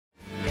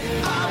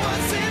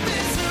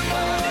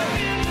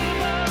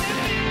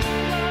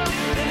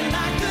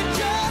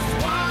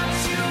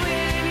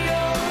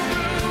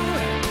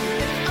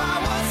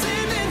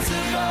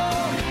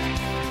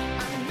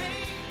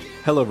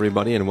Hello,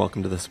 everybody, and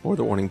welcome to the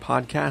Spoiler Warning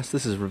Podcast.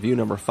 This is review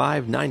number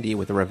 590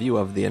 with a review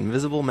of The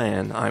Invisible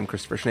Man. I'm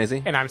Christopher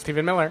Schnese. And I'm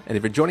Stephen Miller. And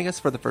if you're joining us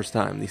for the first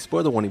time, the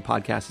Spoiler Warning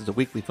Podcast is a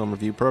weekly film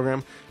review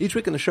program. Each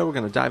week in the show, we're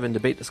going to dive in,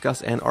 debate,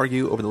 discuss, and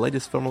argue over the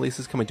latest film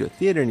releases coming to a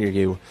theater near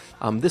you.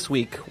 This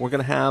week, we're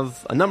going to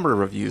have a number of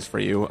reviews for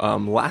you.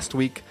 Last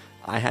week,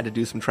 I had to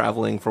do some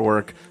traveling for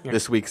work. Yeah.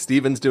 This week,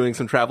 Steven's doing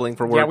some traveling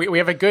for work. Yeah, we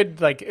have a good,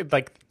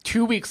 like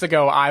 2 weeks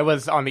ago, I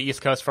was on the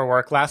East Coast for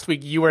work. Last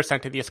week, you were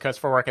sent to the East Coast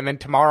for work. And then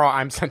tomorrow,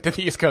 I'm sent to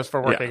the East Coast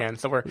for work again.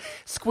 So we're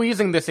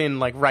squeezing this in,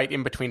 like, right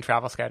in between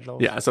travel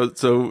schedules. Yeah, so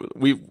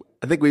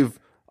I think we've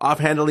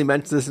offhandedly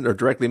mentioned this or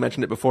directly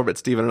mentioned it before, but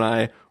Steven and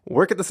I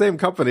work at the same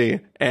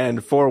company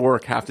and for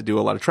work have to do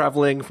a lot of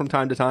traveling from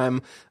time to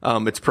time.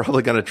 It's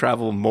probably going to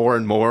travel more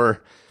and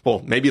more.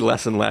 Well, maybe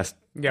less and less.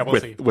 Yeah,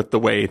 we'll see. With the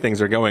way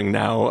things are going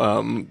now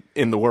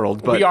in the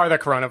world. But we are the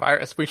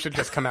coronavirus. We should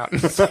just come out and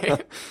say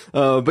it.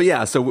 But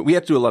yeah, so we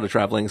have to do a lot of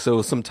traveling.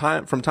 So from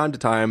time to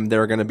time,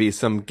 there are going to be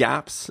some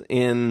gaps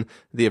in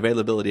the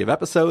availability of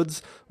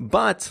episodes.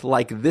 But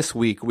like this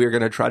week, we're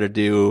going to try to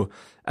do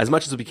as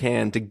much as we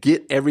can to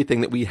get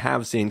everything that we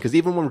have seen. Because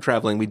even when we're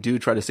traveling, we do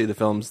try to see the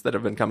films that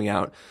have been coming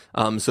out.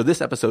 So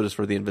this episode is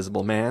for The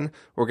Invisible Man.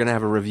 We're going to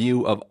have a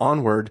review of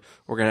Onward.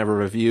 We're going to have a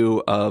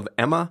review of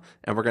Emma.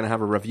 And we're going to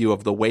have a review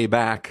of The Way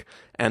Back.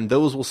 And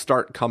those will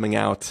start coming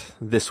out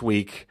this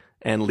week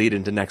and lead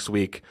into next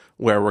week,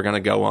 where we're going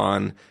to go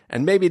on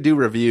and maybe do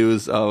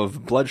reviews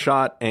of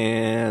Bloodshot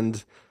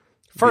and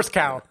First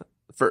Cow.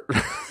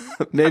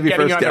 Maybe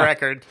getting First on Cow. the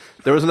record.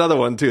 There was another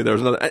one too.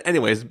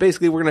 Anyways,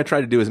 basically, we're going to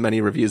try to do as many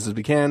reviews as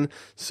we can,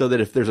 so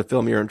that if there's a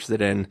film you're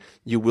interested in,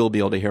 you will be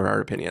able to hear our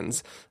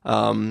opinions.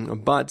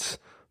 But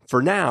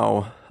for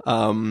now,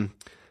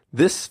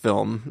 this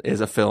film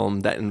is a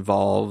film that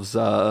involves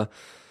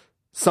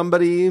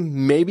somebody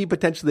maybe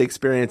potentially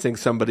experiencing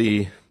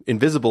somebody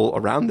invisible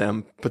around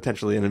them,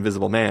 potentially an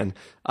invisible man.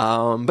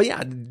 But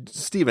yeah,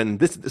 Stephen,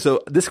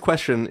 this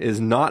question is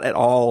not at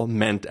all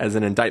meant as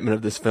an indictment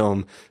of this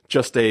film,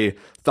 just a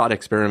thought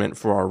experiment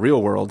for our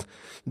real world.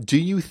 Do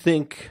you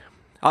think,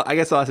 I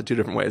guess I'll ask it two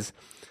different ways.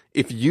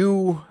 If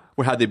you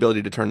had the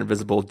ability to turn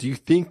invisible, do you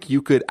think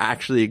you could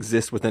actually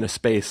exist within a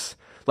space?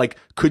 Like,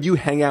 could you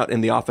hang out in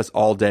the office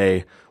all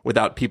day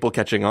without people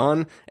catching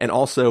on? And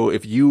also,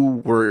 if you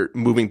were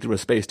moving through a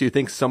space, do you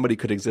think somebody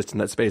could exist in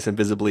that space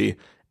invisibly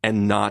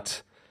and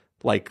not,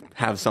 like,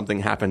 have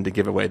something happen to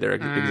give away their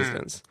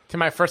existence? To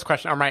my first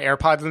question, are my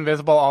AirPods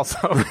invisible also?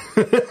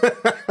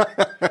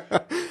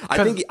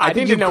 I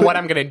need to know what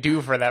I'm going to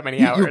do for that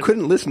many hours. You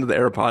couldn't listen to the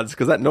AirPods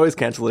because that noise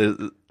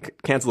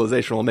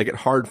cancellation will make it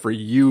hard for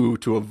you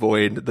to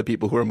avoid the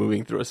people who are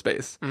moving through a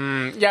space.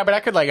 Yeah, but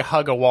I could, like,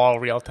 hug a wall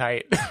real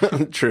tight.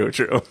 True.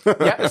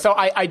 Yeah, so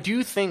I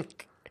do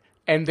think,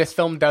 and this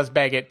film does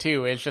beg it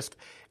too, is just,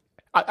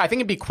 I think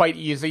it'd be quite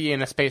easy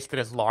in a space that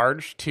is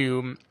large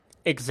to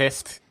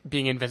exist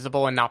being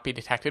invisible and not be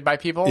detected by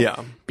people.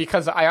 Yeah.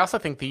 Because I also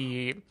think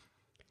the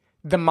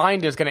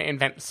mind is going to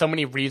invent so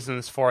many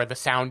reasons for the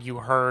sound you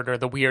heard or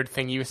the weird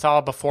thing you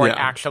saw before it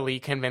actually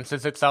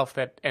convinces itself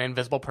that an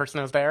invisible person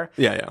is there.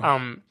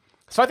 Yeah.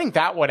 So I think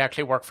that would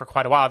actually work for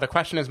quite a while. The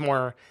question is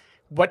more,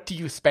 what do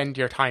you spend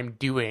your time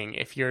doing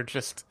if you're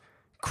just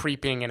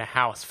creeping in a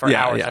house for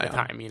hours at a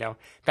time? You know,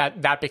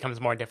 that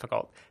becomes more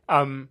difficult.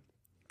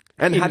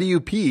 And how do you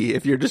pee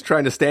if you're just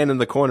trying to stand in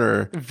the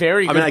corner?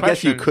 Very good I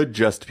guess you question. could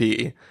just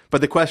pee.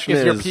 But the question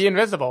is... your pee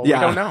invisible? Yeah.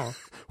 We don't know.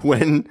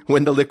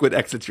 When the liquid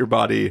exits your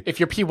body.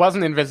 If your pee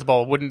wasn't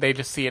invisible, wouldn't they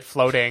just see it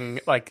floating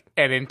like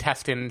an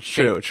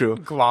intestine-shaped True.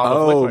 glob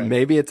of liquid?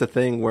 Maybe it's a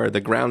thing where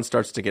the ground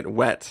starts to get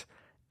wet,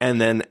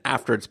 and then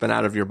after it's been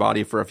out of your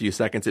body for a few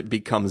seconds, it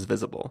becomes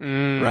visible,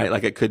 right?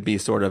 Like it could be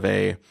sort of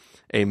a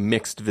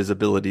mixed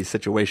visibility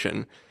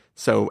situation.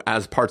 So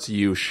as parts of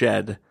you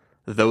shed,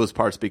 those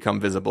parts become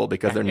visible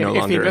because they're no longer...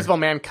 If the Invisible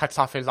Man cuts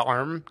off his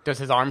arm, does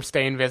his arm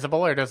stay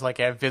invisible, or does like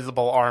a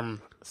visible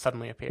arm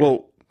suddenly appear?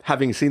 Well,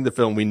 having seen the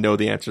film, we know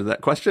the answer to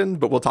that question,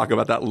 but we'll talk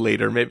about that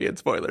later, maybe in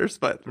spoilers.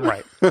 But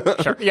right,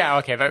 sure, yeah,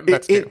 okay,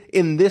 that's true.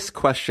 In this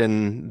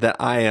question that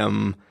I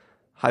am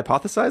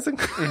hypothesizing,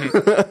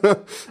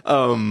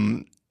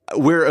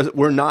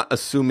 we're not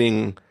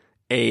assuming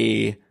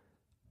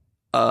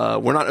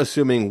we're not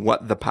assuming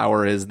what the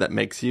power is that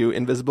makes you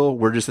invisible.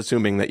 We're just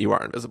assuming that you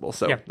are invisible.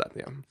 So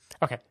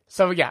Okay.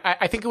 So yeah,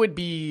 I think it would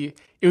be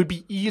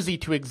easy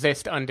to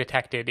exist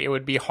undetected. It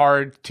would be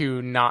hard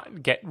to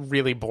not get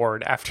really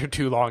bored after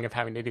too long of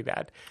having to do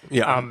that.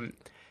 Yeah.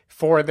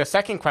 For the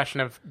second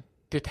question of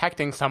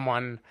detecting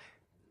someone,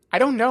 I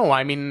don't know.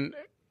 I mean,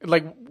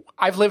 like,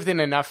 I've lived in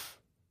enough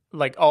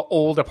like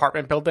old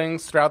apartment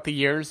buildings throughout the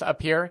years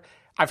up here.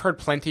 I've heard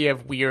plenty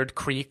of weird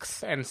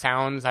creaks and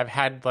sounds. I've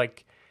had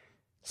like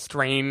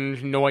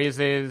strange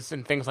noises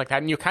and things like that.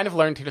 And you kind of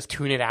learn to just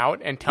tune it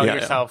out and tell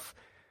yourself,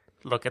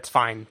 look, it's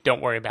fine. Don't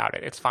worry about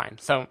it. It's fine.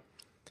 So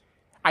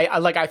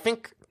I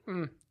think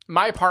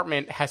my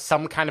apartment has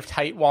some kind of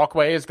tight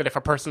walkways that if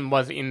a person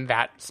was in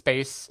that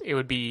space, it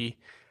would be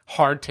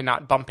hard to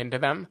not bump into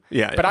them.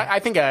 But I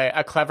think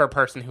a clever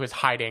person who is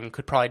hiding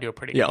could probably do a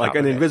pretty good job like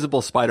an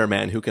invisible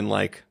Spider-Man who can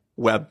like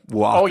web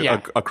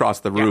walk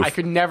across the roof. I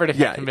could never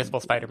detect Invisible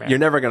Spider-Man. You're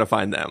never going to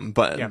find them,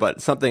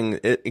 but something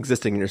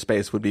existing in your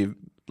space would be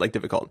like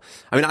difficult.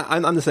 I mean,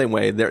 I'm the same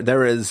way.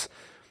 There is,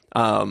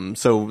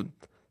 so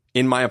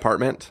in my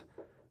apartment,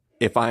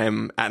 if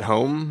I'm at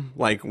home,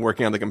 like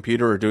working on the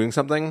computer or doing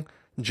something,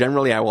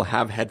 generally I will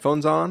have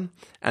headphones on,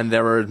 and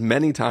there are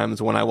many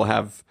times when I will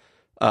have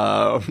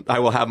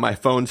my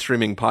phone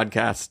streaming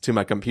podcasts to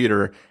my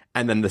computer,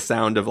 and then the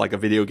sound of like a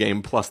video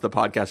game plus the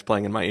podcast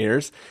playing in my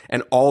ears.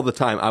 And all the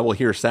time I will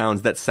hear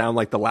sounds that sound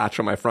like the latch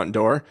on my front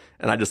door.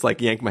 And I just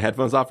like yank my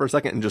headphones off for a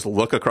second and just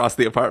look across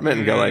the apartment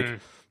and go like,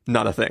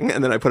 not a thing.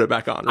 And then I put it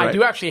back on. Right? I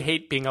do actually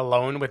hate being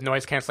alone with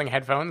noise canceling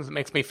headphones. It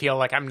makes me feel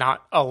like I'm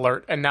not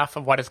alert enough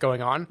of what is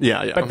going on.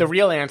 Yeah. But the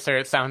real answer,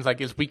 it sounds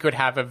like, is we could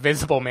have a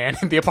visible man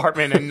in the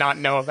apartment and not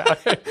know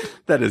about it.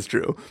 That is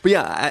true. But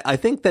yeah, I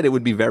think that it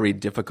would be very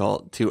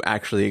difficult to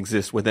actually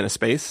exist within a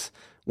space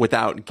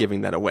without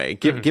giving that away.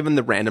 Given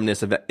the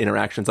randomness of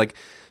interactions, like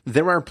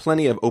there are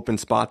plenty of open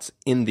spots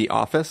in the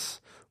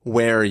office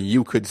where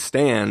you could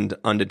stand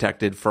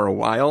undetected for a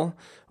while,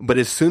 but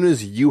as soon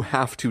as you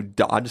have to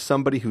dodge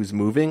somebody who's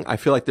moving, I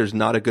feel like there's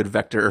not a good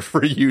vector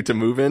for you to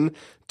move in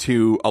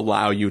to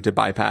allow you to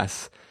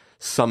bypass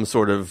some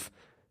sort of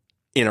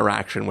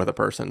interaction with a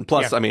person.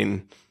 Plus, I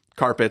mean,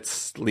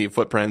 carpets leave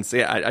footprints.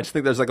 Yeah, I just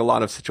think there's like a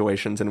lot of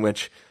situations in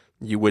which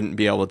you wouldn't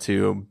be able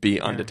to be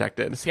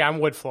undetected. See, I'm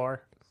wood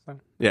floor.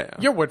 Yeah.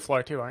 You're wood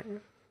floor too, aren't you?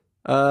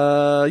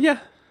 Yeah.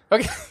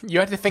 Okay. You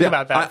had to think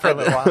about that for a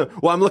little while.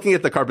 Well, I'm looking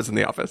at the carpets in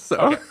the office,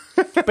 so.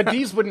 Okay. But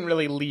these wouldn't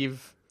really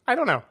leave, I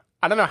don't know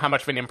how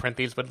much of an imprint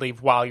these would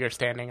leave while you're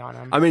standing on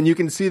them. I mean, you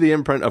can see the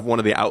imprint of one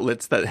of the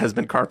outlets that has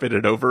been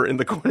carpeted over in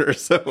the corner,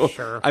 so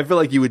sure. I feel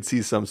like you would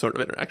see some sort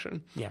of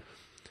interaction. Yeah.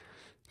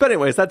 But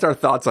anyways, that's our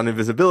thoughts on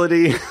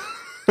invisibility.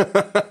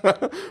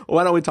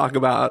 Why don't we talk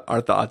about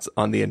our thoughts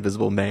on The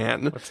Invisible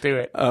Man? Let's do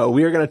it.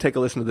 We are going to take a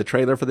listen to the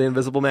trailer for The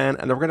Invisible Man,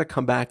 and then we're going to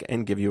come back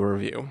and give you a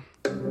review.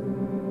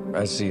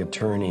 As the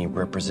attorney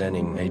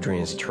representing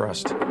Adrian's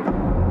trust,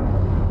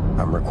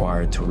 I'm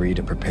required to read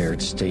a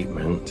prepared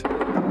statement.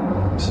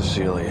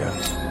 Cecilia,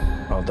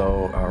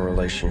 although our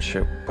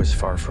relationship was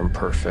far from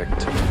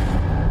perfect,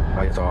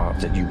 I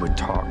thought that you would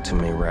talk to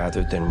me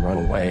rather than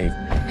run away.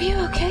 Are you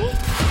okay?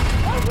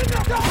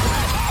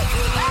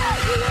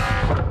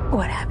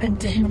 What happened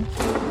to him?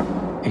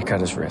 He cut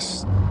his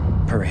wrist.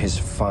 Per his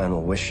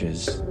final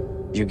wishes,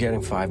 you're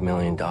getting $5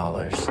 million.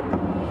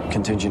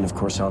 Contingent, of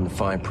course, on the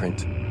fine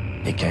print.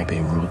 He can't be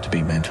ruled to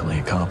be mentally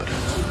incompetent.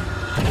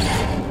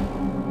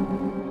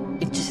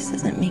 It just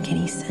doesn't make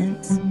any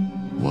sense.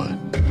 What?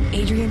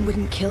 Adrian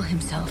wouldn't kill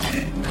himself.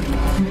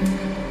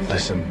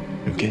 Listen,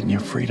 you're getting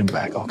your freedom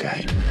back,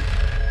 okay?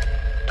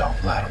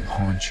 Don't let him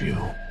haunt you.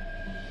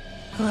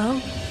 Hello?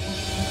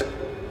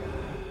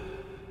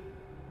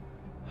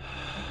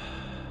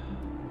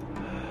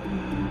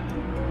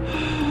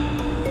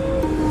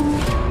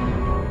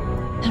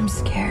 I'm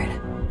scared.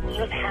 You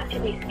don't have to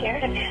be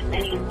scared of him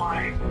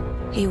anymore.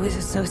 He was a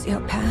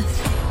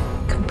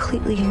sociopath,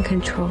 completely in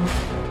control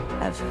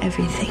of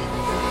everything.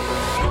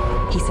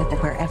 He said that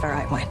wherever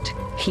I went,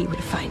 he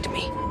would find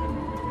me,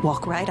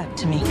 walk right up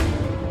to me,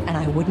 and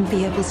I wouldn't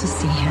be able to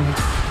see him.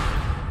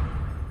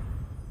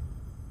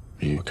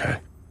 Are you okay?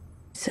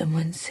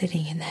 Someone's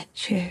sitting in that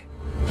chair.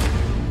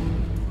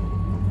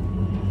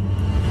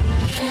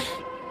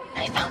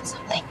 I found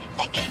something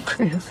that can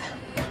prove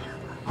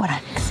what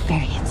I'm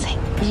experiencing.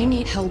 You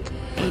need help.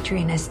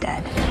 Adrian is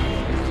dead.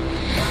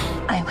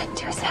 I went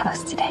to his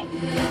house today.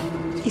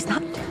 He's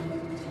not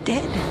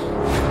dead.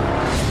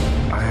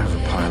 I have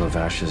a pile of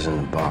ashes in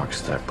the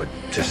box that would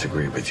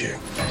disagree with you.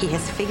 He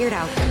has figured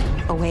out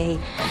a way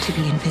to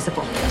be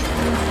invisible.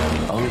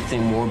 The only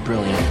thing more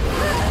brilliant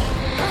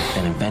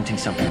than inventing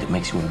something that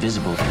makes you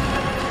invisible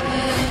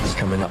is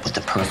coming up with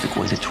the perfect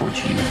way to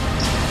torture you,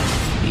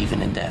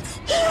 even in death.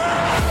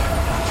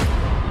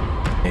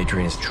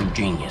 Adrian's true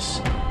genius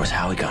was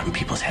how he got in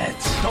people's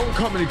heads. Don't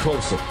come any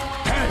closer.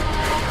 Hey!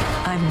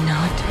 I'm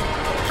not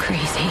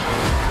crazy.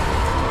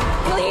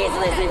 Please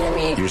listen to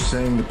me. You're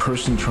saying the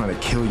person trying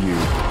to kill you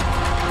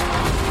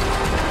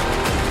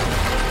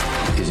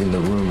is in the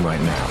room right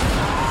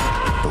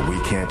now, but we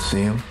can't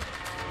see him?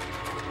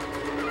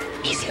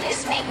 He's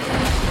listening.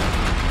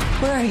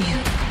 Where are you?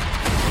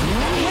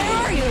 Where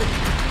are you?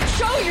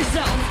 Show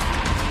yourself!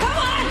 Come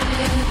on!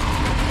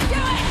 Do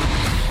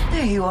it!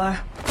 There you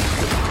are.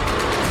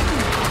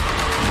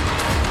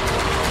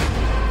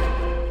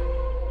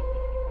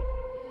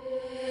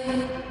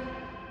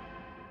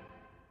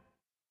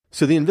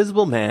 So The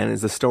Invisible Man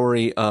is the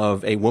story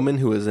of a woman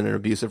who is in an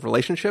abusive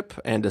relationship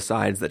and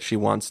decides that she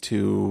wants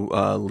to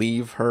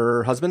leave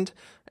her husband.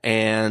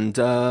 And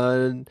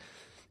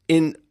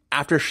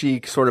after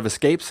she sort of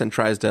escapes and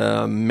tries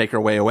to make her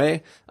way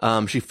away,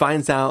 she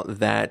finds out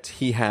that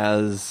he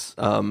has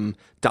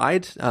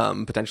died,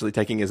 potentially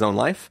taking his own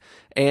life.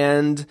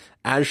 And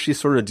as she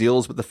sort of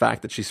deals with the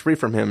fact that she's free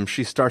from him,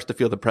 she starts to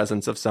feel the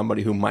presence of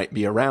somebody who might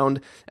be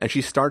around. And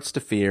she starts to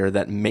fear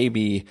that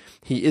maybe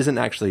he isn't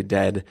actually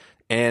dead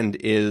and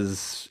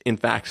is, in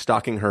fact,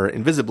 stalking her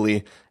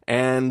invisibly.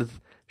 And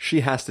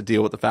she has to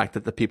deal with the fact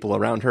that the people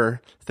around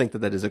her think that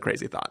that is a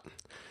crazy thought.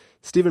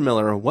 Stephen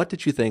Miller, what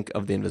did you think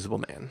of The Invisible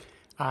Man?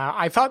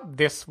 I thought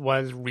this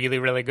was really,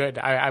 really good.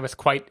 I was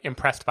quite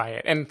impressed by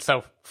it. And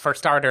so, for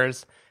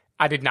starters,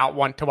 I did not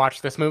want to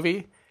watch this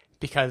movie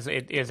because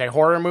it is a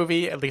horror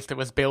movie. At least it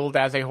was billed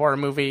as a horror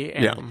movie.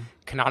 And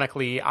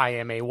canonically, I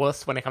am a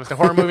wuss when it comes to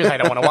horror movies. I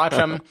don't want to watch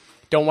them.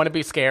 Don't want to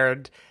be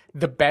scared.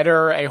 The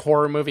better a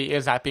horror movie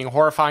is at being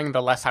horrifying,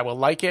 the less I will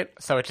like it.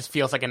 So it just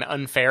feels like an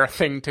unfair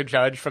thing to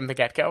judge from the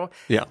get-go.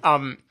 Yeah.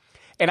 And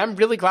I'm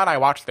really glad I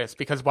watched this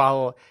because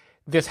while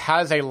this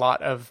has a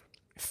lot of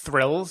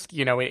thrills,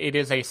 it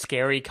is a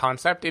scary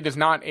concept. It is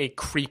not a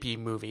creepy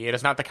movie. It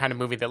is not the kind of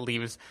movie that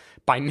leaves,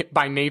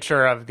 by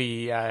nature of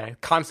the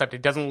concept,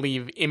 it doesn't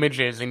leave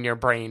images in your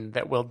brain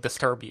that will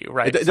disturb you,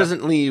 right? It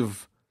doesn't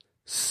leave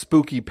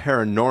spooky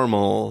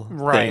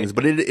paranormal things,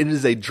 but it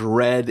is a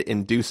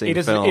dread-inducing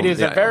film. It is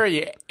a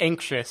very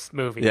anxious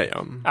movie.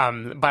 Yeah.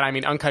 But I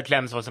mean, Uncut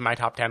Gems was in my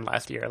top 10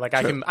 last year. Like,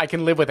 I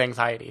can live with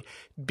anxiety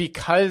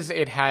because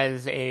it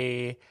has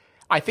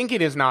I think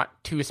it is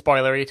not too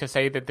spoilery to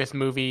say that this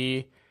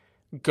movie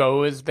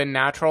goes the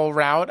natural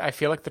route. I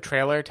feel like the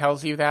trailer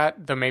tells you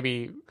that, though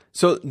maybe...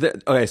 So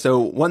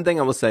one thing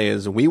I will say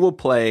is we will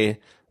play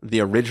the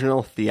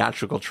original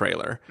theatrical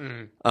trailer.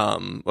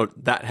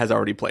 That has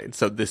already played,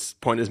 so this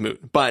point is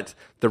moot. But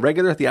the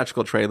regular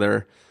theatrical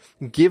trailer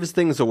gives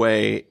things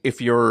away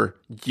if you're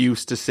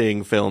used to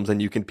seeing films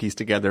and you can piece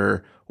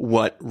together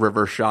what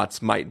reverse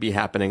shots might be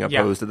happening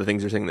opposed to the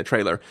things you're seeing in the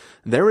trailer.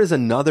 There is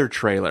another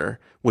trailer,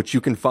 which you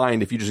can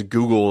find if you just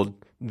Googled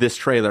this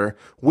trailer,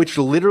 which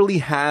literally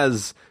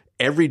has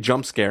every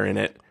jump scare in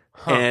it.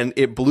 And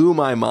it blew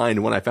my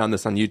mind when I found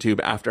this on YouTube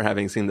after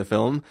having seen the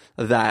film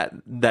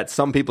that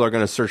some people are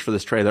going to search for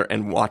this trailer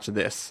and watch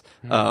this.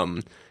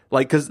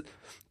 Because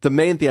the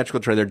main theatrical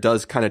trailer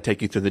does kind of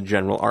take you through the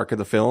general arc of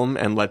the film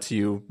and lets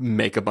you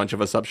make a bunch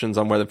of assumptions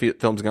on where the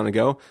film's going to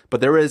go.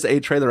 But there is a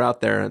trailer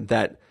out there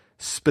that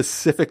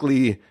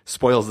specifically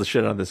spoils the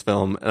shit out of this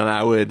film. And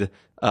I would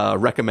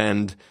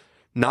recommend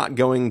not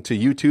going to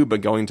YouTube, but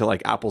going to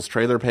like Apple's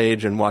trailer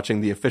page and watching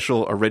the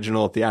official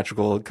original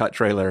theatrical cut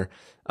trailer.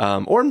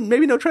 Or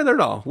maybe no trailer at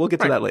all. We'll get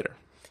to that later.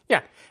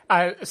 Yeah.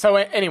 So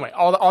anyway,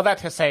 all that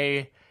to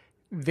say,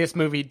 this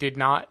movie did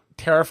not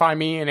terrify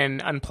me in an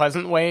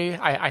unpleasant way.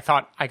 I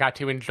thought I got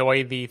to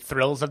enjoy the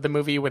thrills of the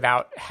movie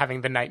without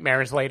having the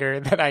nightmares later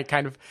that I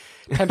kind of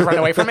tend to run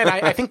away from it.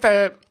 I think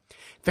the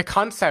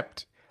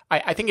concept,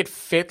 I think it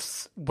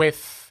fits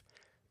with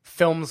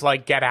films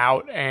like Get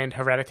Out and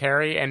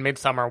Hereditary and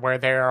Midsommar, where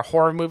there are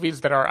horror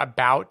movies that are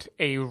about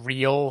a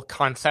real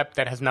concept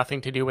that has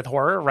nothing to do with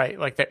horror, right?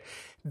 Like that.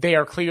 They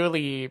are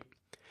clearly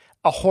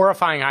a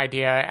horrifying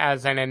idea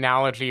as an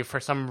analogy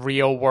for some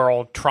real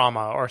world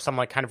trauma or some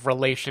like kind of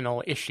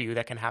relational issue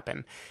that can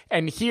happen.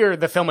 And here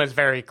the film is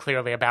very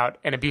clearly about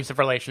an abusive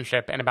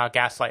relationship and about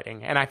gaslighting.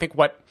 And I think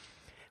what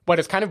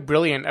is kind of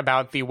brilliant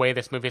about the way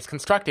this movie is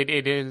constructed,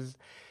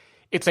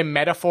 it's a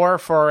metaphor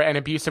for an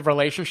abusive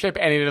relationship,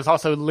 and it is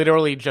also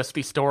literally just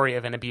the story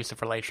of an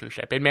abusive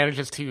relationship.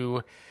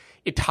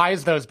 It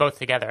ties those both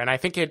together. And I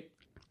think it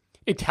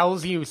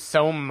tells you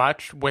so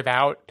much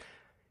without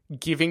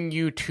giving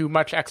you too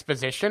much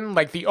exposition.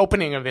 Like the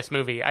opening of this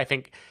movie, I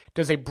think,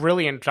 does a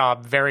brilliant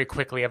job very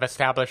quickly of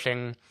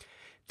establishing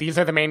these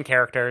are the main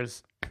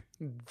characters.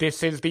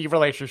 This is the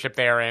relationship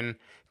they're in.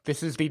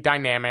 This is the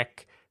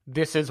dynamic.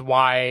 This is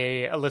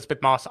why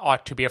Elizabeth Moss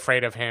ought to be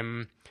afraid of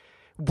him,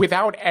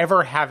 without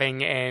ever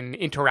having an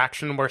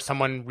interaction where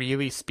someone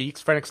really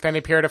speaks for an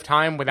extended period of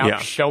time,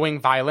 without showing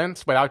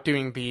violence, without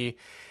doing the...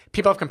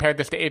 People have compared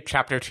this to It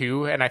Chapter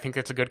 2, and I think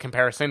it's a good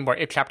comparison, where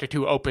It Chapter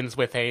 2 opens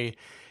with a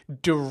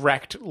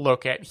direct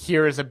look at,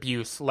 here is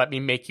abuse, let me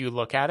make you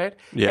look at it.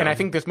 Yeah. And I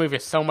think this movie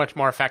is so much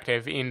more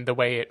effective in the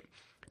way it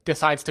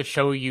decides to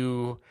show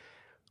you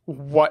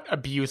what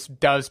abuse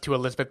does to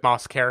Elizabeth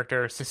Moss'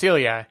 character,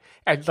 Cecilia.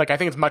 And I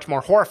think it's much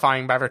more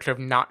horrifying by virtue of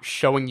not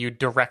showing you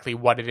directly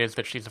what it is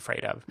that she's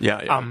afraid of.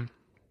 Yeah.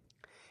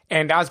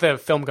 And as the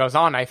film goes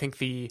on, I think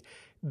the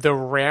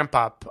ramp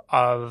up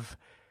of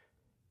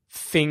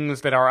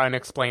things that are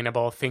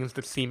unexplainable, things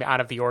that seem out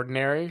of the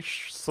ordinary,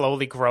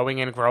 slowly growing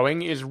and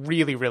growing, is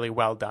really, really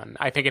well done.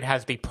 I think it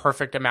has the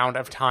perfect amount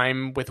of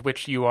time with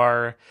which you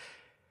are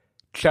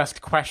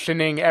just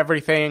questioning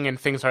everything and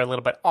things are a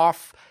little bit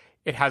off.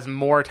 It has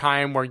more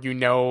time where you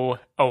know,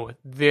 oh,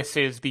 this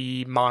is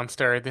the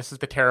monster, this is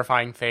the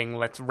terrifying thing,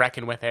 let's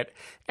reckon with it.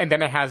 And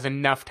then it has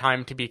enough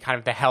time to be kind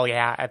of the hell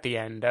yeah at the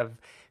end of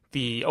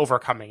the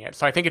overcoming it.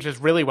 So I think it's just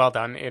really well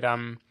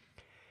done.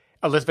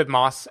 Elizabeth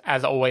Moss,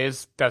 as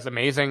always, does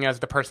amazing as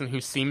the person who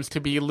seems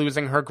to be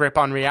losing her grip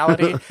on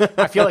reality.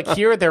 I feel like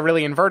here they're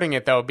really inverting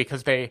it, though,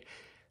 because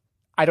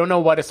I don't know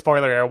what is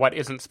spoilery or what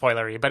isn't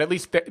spoilery, but at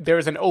least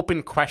there's an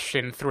open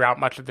question throughout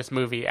much of this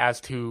movie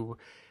as to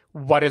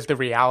what is the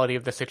reality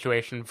of the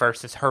situation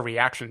versus her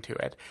reaction to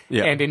it.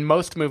 Yeah. And in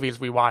most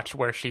movies we watch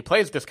where she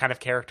plays this kind of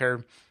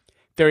character,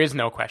 there is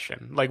no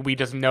question. Like, we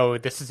just know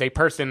this is a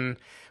person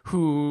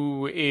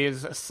who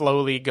is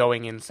slowly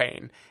going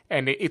insane.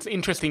 And it's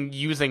interesting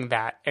using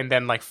that and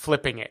then like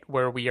flipping it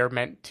where we are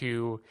meant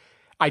to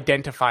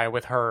identify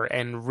with her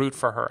and root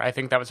for her. I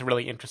think that was a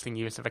really interesting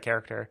use of a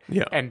character.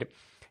 Yeah. And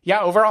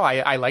yeah, overall,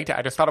 I liked it.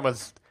 I just thought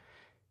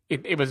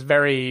it was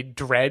very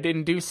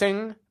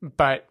dread-inducing,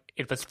 but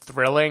it was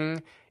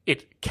thrilling.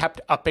 It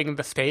kept upping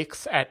the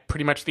stakes at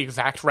pretty much the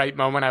exact right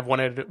moment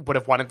would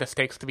have wanted the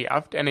stakes to be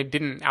upped, and it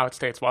didn't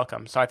outstay its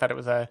welcome. So I thought it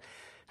was a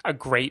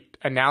great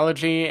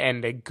analogy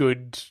and a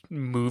good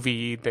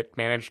movie that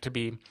managed to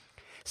be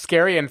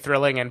scary and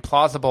thrilling and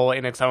plausible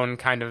in its own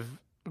kind of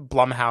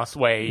Blumhouse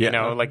way, you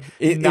know, like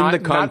in the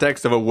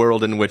context of a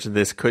world in which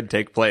this could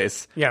take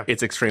place. Yeah.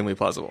 It's extremely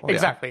plausible.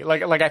 Exactly.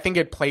 Yeah. Like I think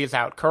it plays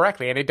out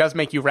correctly, and it does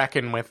make you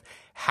reckon with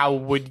how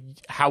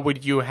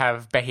would you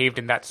have behaved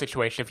in that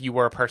situation if you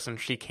were a person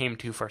she came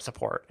to for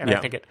support. And I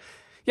think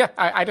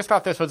I just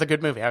thought this was a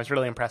good movie. I was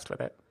really impressed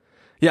with it.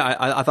 Yeah,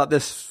 I thought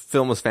this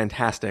film was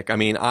fantastic. I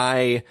mean,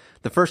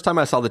 the first time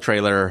I saw the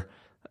trailer,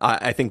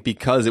 I think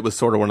because it was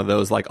sort of one of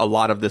those, like, a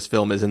lot of this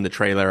film is in the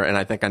trailer and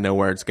I think I know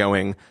where it's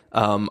going.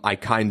 I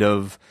kind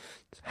of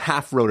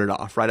half wrote it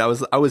off, right?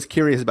 I was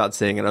curious about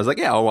seeing it. I was like,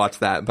 yeah, I'll watch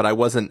that, but I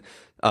wasn't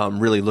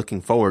really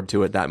looking forward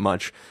to it that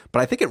much.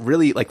 But I think it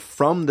really, like,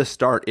 from the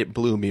start, it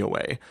blew me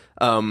away.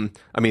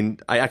 I mean,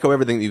 I echo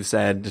everything that you've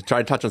said. To try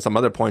to touch on some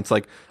other points,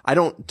 like, I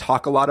don't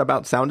talk a lot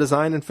about sound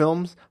design in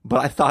films,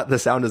 but I thought the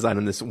sound design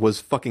in this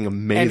was fucking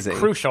amazing. And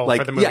crucial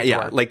like, for the movie.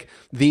 Yeah. Like,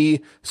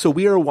 so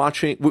we are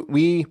watching,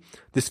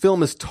 this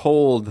film is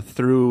told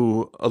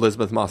through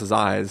Elizabeth Moss's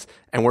eyes,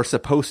 and we're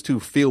supposed to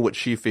feel what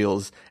she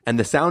feels. And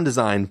the sound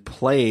design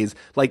plays,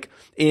 like,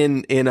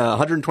 in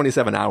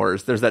 127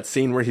 Hours, there's that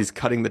scene where he's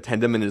cutting the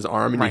tendon in his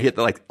arm, and you hit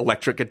the, like,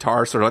 electric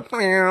guitar, sort of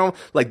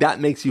like that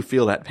makes you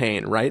feel that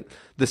pain, right?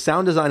 The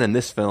sound design in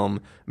this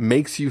film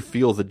makes you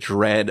feel the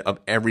dread of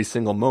every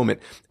single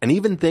moment. And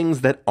even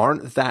things that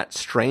aren't that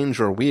strange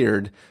or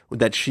weird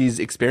that she's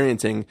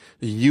experiencing,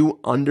 you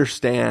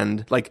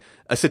understand, like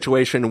a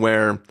situation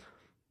where,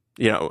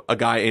 you know, a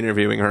guy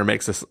interviewing her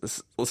makes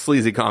a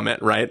sleazy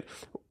comment, right?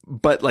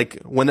 But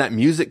like when that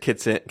music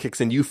kicks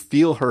in, you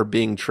feel her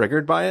being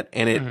triggered by it,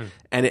 and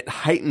it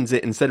heightens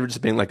it instead of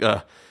just being like,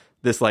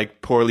 this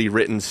like poorly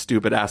written,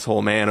 stupid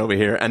asshole man over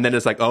here. And then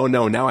it's like, oh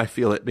no, now I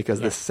feel it because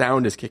the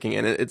sound is kicking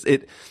in.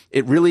 It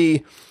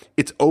really,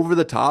 it's over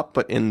the top,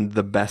 but in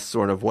the best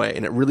sort of way.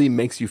 And it really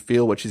makes you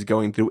feel what she's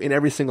going through in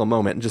every single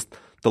moment. And just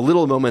the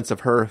little moments of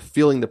her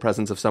feeling the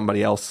presence of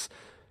somebody else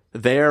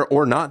there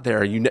or not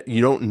there.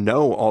 You don't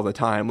know all the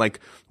time.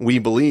 Like, we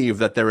believe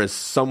that there is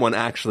someone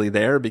actually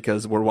there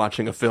because we're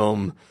watching a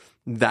film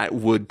that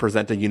would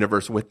present a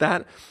universe with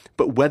that.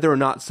 But whether or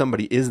not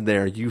somebody is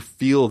there, you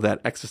feel that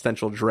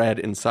existential dread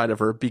inside of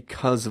her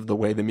because of the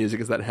way the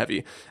music is that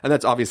heavy. And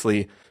that's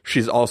obviously,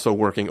 she's also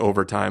working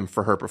overtime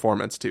for her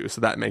performance too. So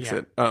that makes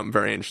it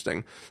very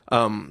interesting.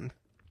 One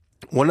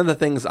of the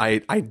things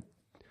I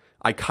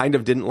kind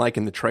of didn't like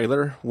in the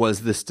trailer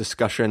was this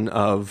discussion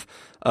of,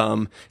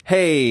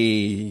 hey,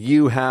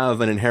 you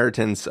have an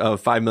inheritance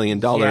of $5 million.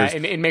 Yeah,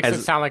 and it makes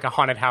it sound like a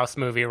haunted house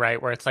movie,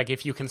 right? Where it's like,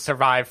 if you can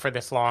survive for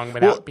this long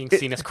without being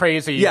seen as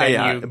crazy.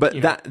 Yeah. But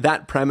you know.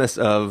 that premise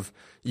of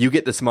you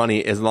get this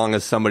money as long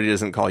as somebody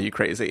doesn't call you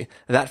crazy,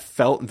 that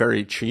felt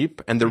very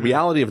cheap. And the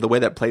reality of the way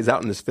that plays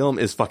out in this film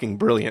is fucking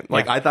brilliant.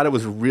 Like, I thought it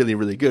was really,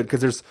 really good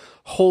because there's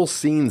whole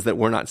scenes that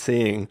we're not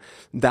seeing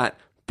that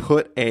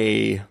put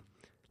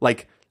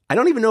I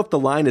don't even know if the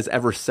line is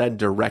ever said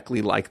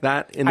directly like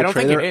that in the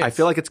trailer. Think it is. I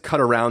feel like it's cut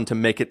around to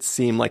make it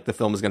seem like the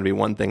film is going to be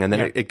one thing, and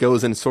then it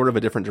goes in sort of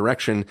a different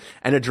direction,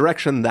 and a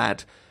direction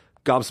that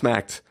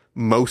gobsmacked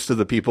most of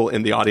the people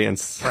in the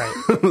audience that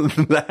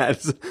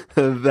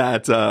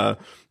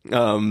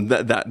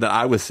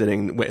I was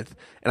sitting with.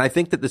 And I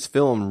think that this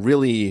film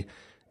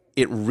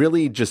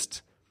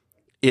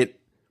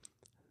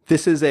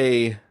this is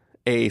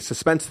a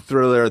suspense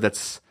thriller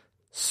that's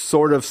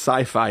sort of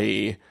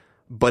sci-fi-y,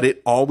 but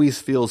it always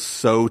feels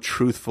so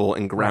truthful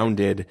and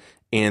grounded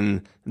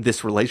in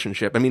this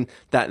relationship. I mean,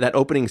 that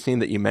opening scene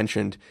that you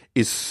mentioned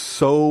is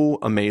so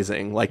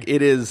amazing. Like,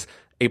 it is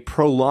a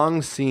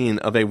prolonged scene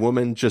of a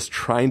woman just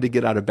trying to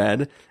get out of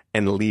bed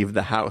and leave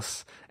the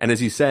house. And as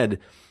you said,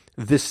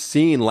 this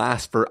scene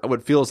lasts for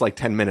what feels like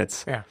 10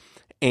 minutes. Yeah.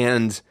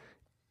 And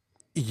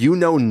you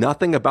know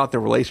nothing about the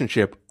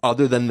relationship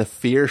other than the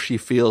fear she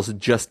feels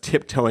just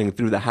tiptoeing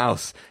through the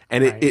house.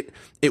 And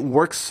it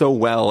works so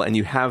well. And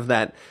you have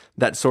that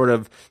sort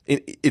of,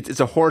 it's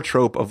a horror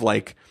trope of,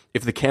 like,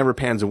 if the camera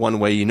pans one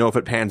way, you know, if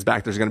it pans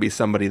back, there's going to be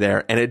somebody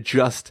there. And it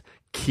just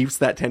keeps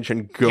that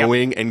tension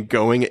going and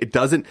going. It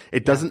doesn't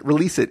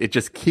release it. It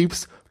just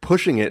keeps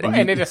pushing it.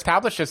 And it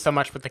establishes so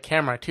much with the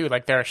camera too.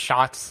 Like, there are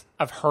shots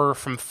of her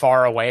from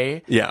far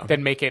away that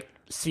make it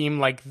seem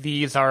like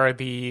these are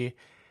the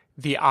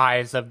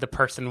eyes of the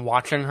person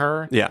watching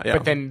her.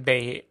 But then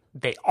they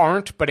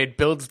aren't, but it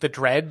builds the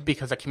dread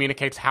because it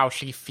communicates how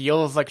she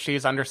feels like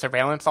she's under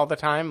surveillance all the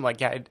time.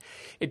 Like,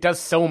 it does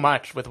so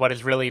much with what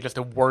is really just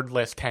a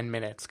wordless 10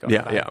 minutes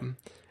going by.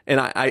 And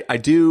I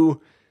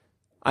do,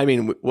 I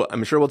mean,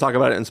 I'm sure we'll talk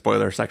about it in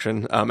spoiler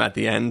section at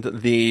the end.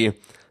 The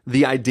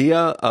idea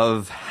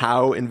of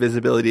how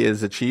invisibility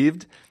is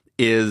achieved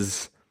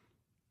is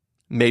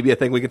maybe a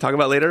thing we can talk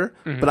about later.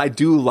 But I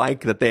do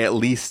like that they at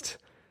least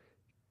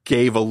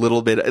gave a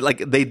little bit, like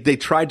they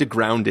tried to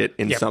ground it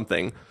in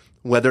something.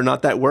 Whether or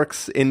not that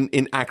works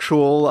in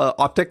actual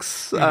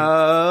optics,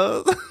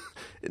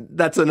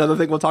 that's another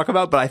thing we'll talk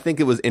about. But I think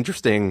it was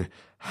interesting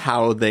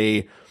how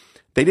they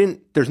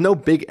didn't. There's no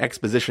big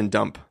exposition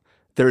dump.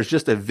 There's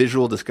just a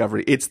visual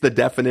discovery. It's the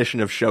definition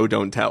of show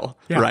don't tell,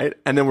 right?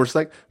 And then we're just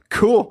like,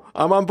 cool,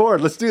 I'm on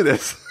board. Let's do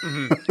this.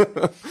 And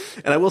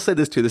I will say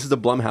this too. This is a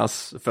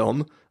Blumhouse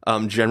film.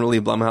 Generally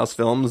Blumhouse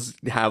films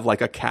have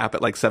like a cap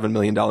at like $7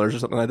 million or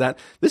something like that.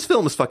 This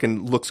film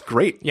looks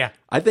great. Yeah.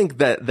 I think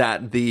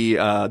that the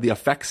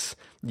effects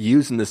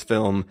used in this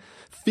film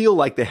feel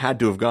like they had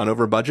to have gone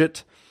over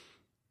budget.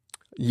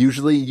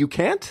 Usually you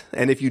can't.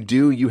 And if you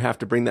do, you have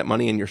to bring that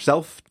money in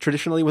yourself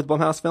traditionally with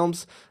Blumhouse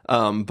films.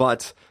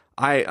 But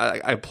I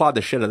applaud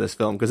the shit out of this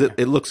film because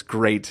it looks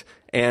great.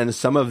 And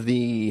some of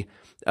the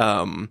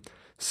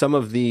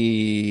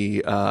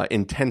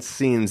intense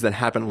scenes that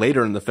happen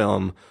later in the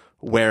film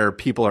where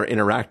people are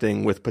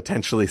interacting with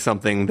potentially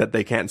something that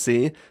they can't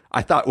see,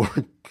 I thought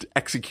were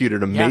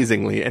executed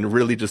amazingly and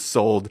really just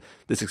sold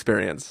this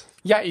experience.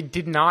 Yeah, it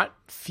did not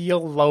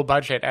feel low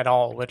budget at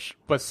all, which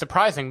was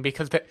surprising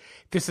because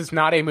this is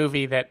not a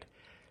movie that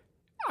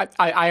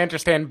I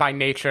understand by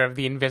nature of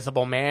The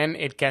Invisible Man.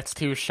 It gets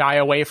to shy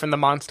away from the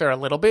monster a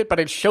little bit, but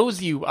it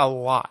shows you a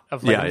lot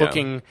of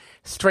looking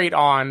straight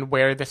on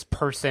where this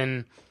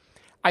person...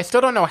 I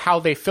still don't know how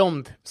they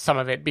filmed some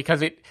of it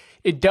because it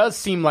does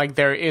seem like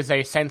there is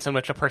a sense in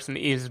which a person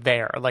is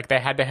there. Like they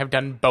had to have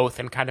done both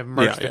and kind of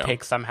merged the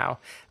takes somehow.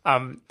 I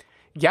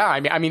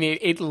mean,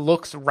 it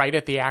looks right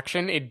at the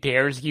action. It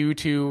dares you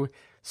to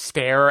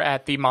stare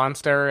at the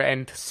monster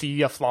and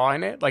see a flaw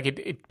in it. Like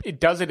it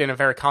does it in a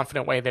very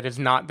confident way that is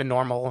not the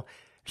normal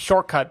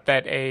shortcut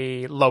that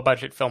a low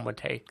budget film would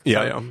take.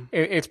 So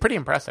it's pretty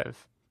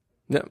impressive.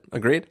 Yeah,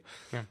 agreed.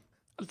 Yeah.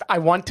 I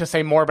want to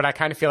say more, but I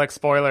kind of feel like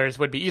spoilers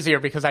would be easier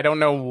because I don't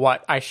know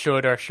what I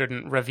should or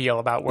shouldn't reveal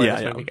about where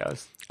this movie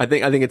goes. I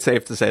think it's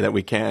safe to say that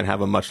we can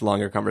have a much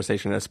longer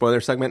conversation in a spoiler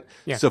segment.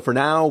 Yeah. So for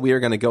now, we are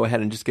going to go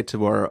ahead and just get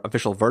to our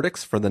official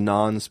verdicts for the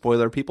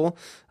non-spoiler people.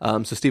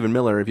 So Stephen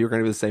Miller, if you were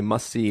going to say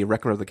must-see,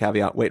 recommend with a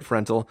caveat, wait for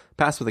rental,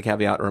 pass with a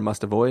caveat, or a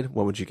must-avoid,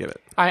 what would you give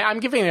it? I'm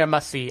giving it a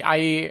must-see.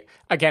 I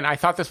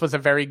thought this was a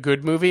very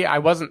good movie. I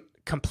wasn't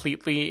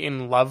completely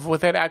in love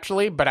with it,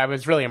 actually, but I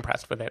was really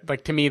impressed with it.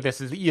 Like, to me,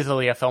 this is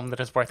easily a film that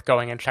is worth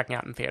going and checking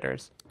out in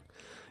theaters.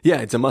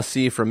 Yeah, it's a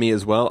must-see for me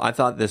as well. I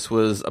thought this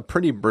was a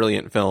pretty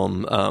brilliant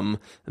film.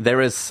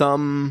 There is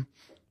some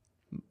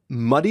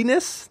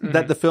muddiness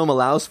that the film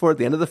allows for at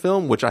the end of the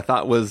film, which I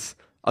thought was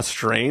a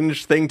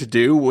strange thing to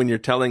do when you're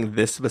telling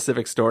this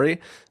specific story.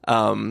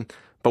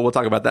 But we'll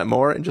talk about that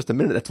more in just a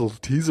minute. That's a little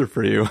teaser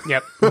for you.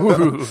 Yep.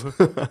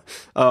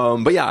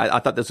 But yeah, I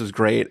thought this was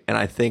great. And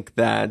I think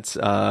that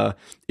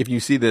if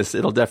you see this,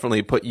 it'll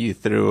definitely put you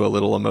through a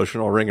little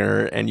emotional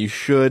ringer. And you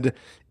should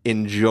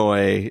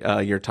enjoy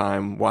your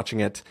time watching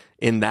it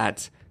in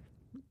that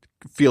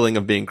feeling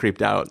of being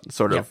creeped out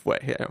sort of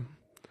way. Yeah.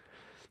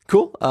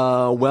 Cool.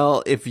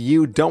 Well, if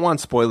you don't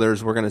want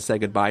spoilers, we're going to say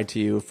goodbye to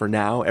you for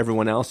now.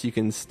 Everyone else, you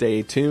can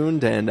stay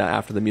tuned. And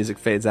after the music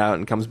fades out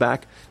and comes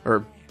back,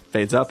 or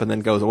fades up and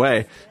then goes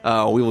away,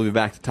 we will be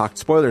back to talk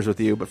spoilers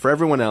with you. But for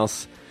everyone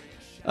else,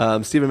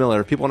 Stephen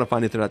Miller, if people want to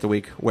find you throughout the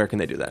week, where can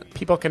they do that?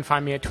 People can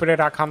find me at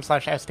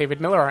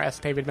twitter.com/sdavidmiller or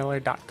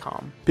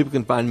sdavidmiller.com. People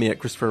can find me at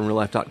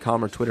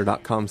christopherinreallife.com or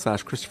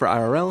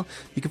twitter.com/christopherirl.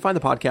 You can find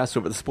the podcast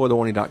over at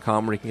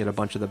thespoilerwarning.com where you can get a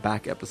bunch of the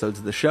back episodes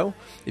of the show.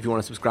 If you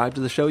want to subscribe to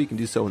the show, you can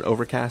do so in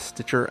Overcast,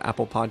 Stitcher,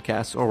 Apple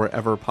Podcasts, or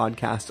wherever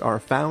podcasts are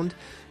found.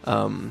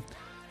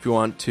 If you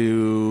want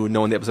to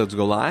know when the episodes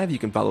go live, you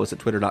can follow us at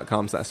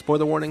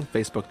twitter.com/spoilerwarning,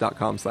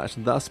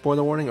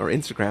 facebook.com/thespoilerwarning, or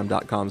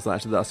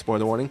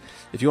instagram.com/thespoilerwarning.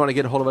 If you want to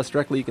get a hold of us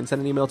directly, you can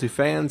send an email to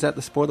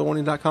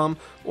fans@thespoilerwarning.com,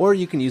 or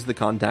you can use the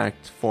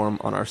contact form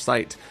on our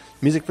site.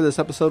 Music for this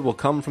episode will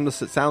come from the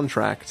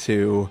soundtrack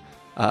to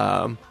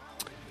The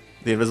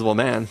Invisible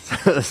Man.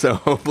 So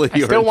hopefully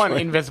you still want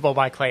Invisible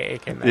by Clay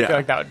Aiken. I feel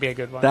like that would be a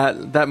good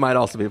one. That might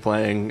also be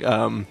playing.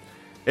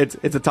 It's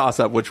a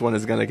toss-up which one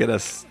is going to get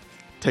us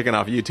taken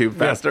off YouTube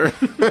faster.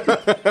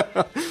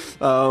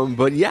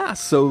 But yeah,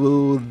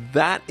 so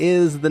that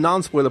is the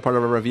non-spoiler part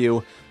of our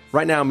review.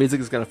 Right now, music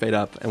is going to fade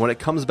up, and when it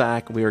comes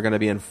back, we are going to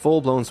be in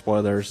full-blown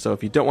spoilers. So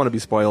if you don't want to be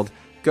spoiled,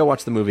 go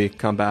watch the movie,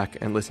 come back,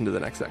 and listen to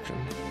the next section.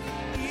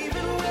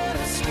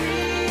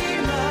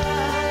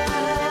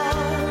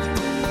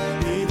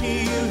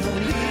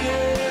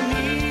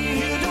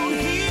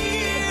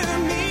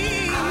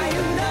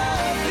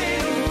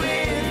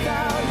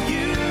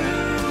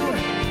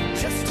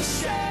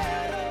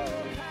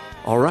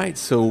 All right,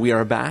 so we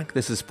are back.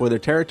 This is spoiler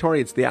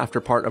territory. It's the after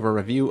part of a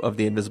review of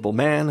The Invisible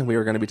Man. We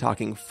are going to be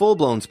talking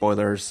full-blown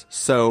spoilers,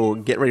 so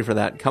get ready for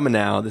that. Coming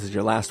now. This is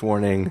your last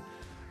warning.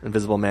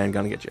 Invisible Man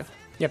gonna get you.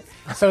 Yep.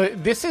 So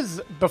this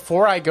is,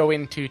 before I go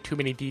into too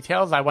many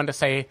details, I want to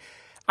say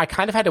I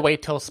kind of had to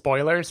wait till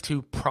spoilers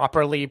to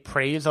properly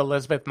praise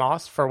Elizabeth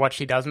Moss for what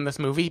she does in this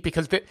movie,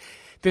 because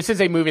this is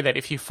a movie that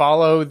if you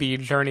follow the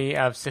journey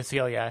of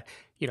Cecilia,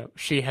 you know,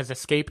 she has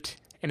escaped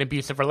an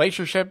abusive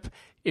relationship.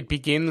 It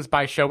begins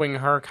by showing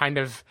her kind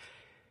of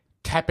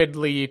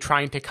tepidly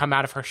trying to come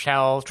out of her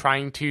shell,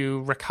 trying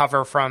to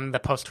recover from the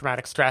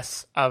post-traumatic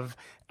stress of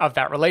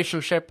that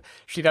relationship.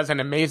 She does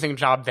an amazing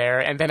job there.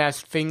 And then as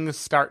things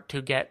start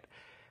to get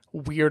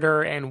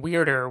weirder and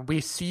weirder, we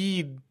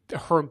see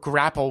her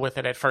grapple with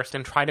it at first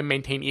and try to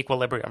maintain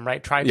equilibrium,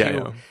 right? Try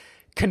to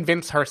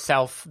convince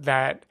herself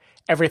that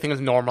everything is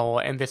normal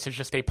and this is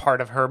just a part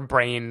of her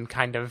brain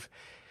kind of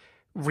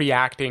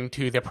reacting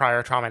to the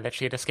prior trauma that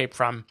she had escaped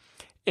from.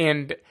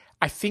 And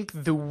I think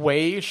the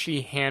way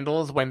she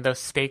handles when those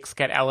stakes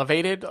get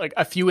elevated, like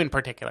a few in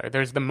particular,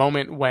 there's the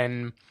moment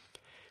when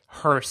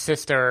her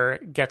sister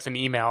gets an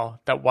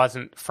email that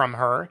wasn't from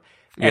her,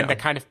 and the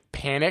kind of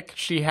panic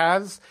she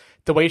has,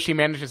 the way she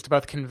manages to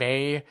both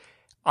convey,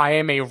 I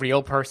am a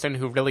real person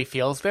who really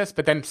feels this,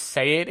 but then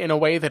say it in a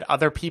way that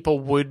other people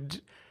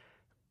would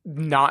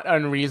not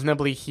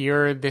unreasonably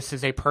hear. This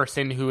is a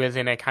person who is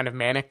in a kind of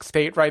manic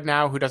state right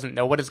now, who doesn't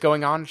know what is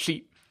going on.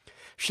 She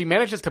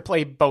manages to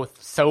play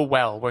both so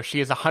well, where she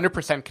is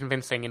 100%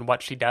 convincing in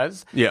what she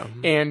does,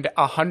 and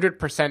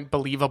 100%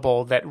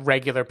 believable that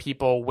regular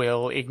people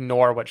will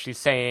ignore what she's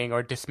saying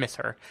or dismiss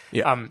her.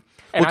 And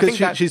I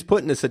think she's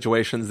put into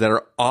situations that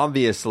are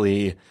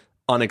obviously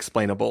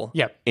unexplainable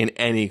in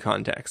any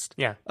context.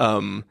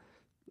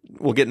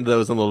 We'll get into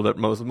those in a little bit,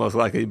 most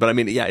likely. But I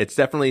mean, it's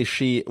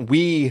definitely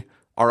we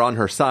are on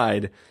her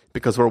side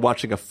because we're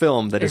watching a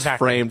film that is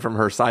framed from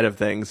her side of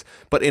things.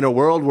 But in a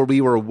world where we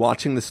were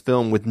watching this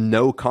film with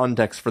no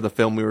context for the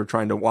film we were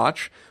trying to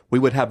watch, we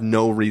would have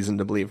no reason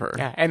to believe her.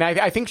 Yeah, and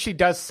I think she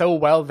does so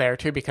well there,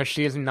 too, because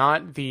she is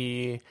not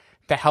the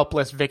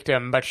helpless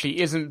victim, but she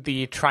isn't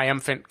the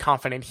triumphant,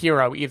 confident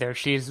hero either.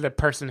 She's the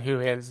person who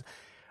is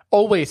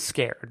always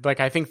scared. Like,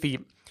 I think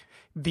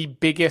the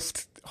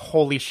biggest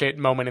holy shit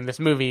moment in this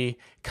movie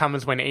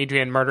comes when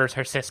Adrian murders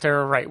her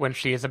sister right when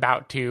she is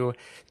about to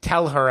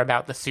tell her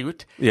about the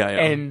suit.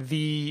 And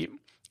the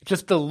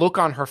look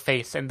on her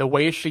face and the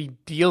way she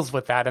deals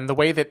with that and the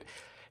way that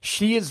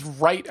she is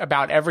right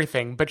about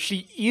everything, but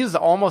she is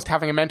almost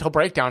having a mental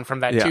breakdown from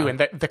that too. And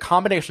the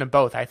combination of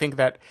both, I think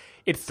that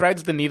it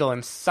threads the needle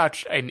in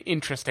such an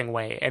interesting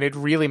way. And it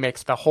really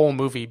makes the whole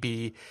movie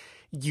be,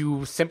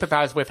 you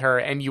sympathize with her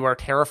and you are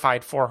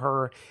terrified for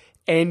her,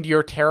 and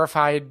you're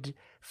terrified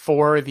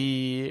for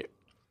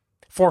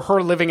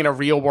her living in a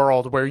real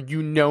world where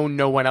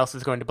no one else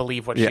is going to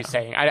believe what she's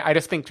saying. I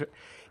just think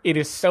it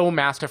is so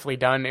masterfully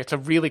done. It's a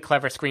really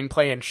clever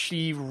screenplay, and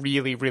she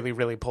really, really,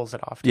 really pulls it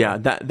off. Yeah,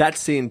 that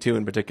scene too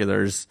in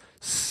particular is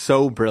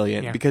so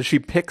brilliant because she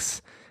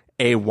picks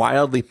a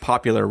wildly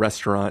popular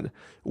restaurant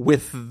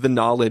with the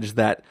knowledge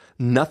that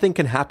nothing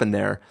can happen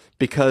there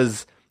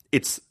because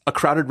it's a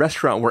crowded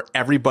restaurant where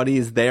everybody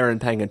is there and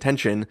paying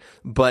attention.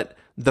 But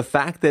the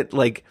fact that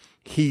like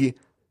he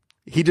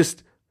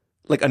just,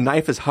 like, a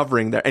knife is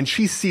hovering there and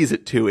she sees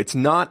it too. It's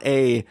not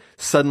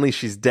suddenly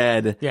she's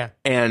dead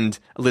and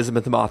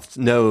Elizabeth Moss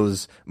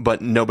knows,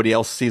 but nobody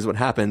else sees what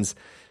happens.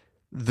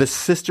 The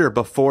sister,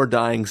 before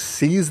dying,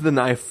 sees the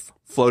knife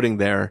floating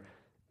there,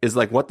 is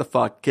like, what the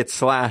fuck, gets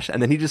slashed,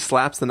 and then he just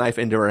slaps the knife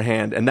into her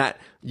hand. And that,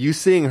 you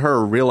seeing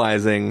her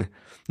realizing,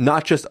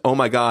 not just, oh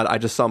my God, I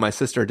just saw my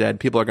sister dead,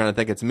 people are going to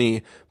think it's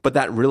me, but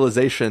that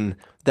realization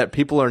that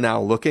people are now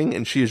looking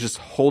and she is just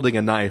holding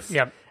a knife.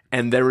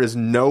 And there is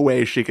no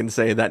way she can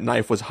say that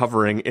knife was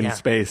hovering in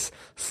space,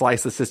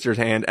 sliced the sister's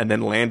hand, and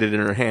then landed in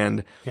her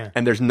hand.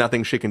 And there's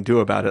nothing she can do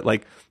about it.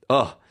 Like,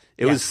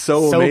 it was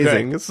so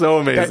amazing. Good. So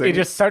amazing. It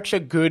is such a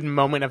good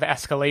moment of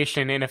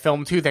escalation in a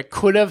film, too, that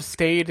could have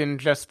stayed in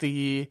just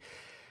the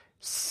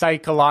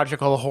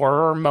psychological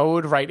horror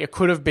mode, right? It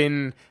could have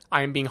been,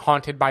 I'm being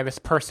haunted by this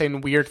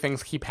person, weird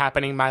things keep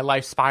happening, my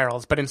life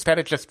spirals. But instead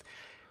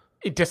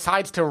it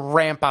decides to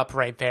ramp up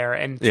right there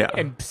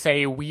and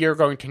say, we are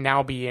going to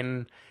now be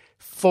in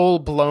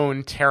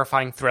full-blown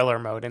terrifying thriller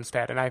mode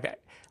instead. And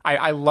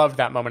I loved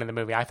that moment in the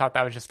movie. I thought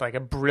that was just like a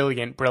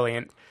brilliant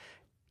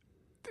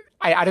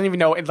I don't even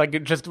know,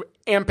 like, just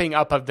amping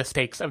up of the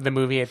stakes of the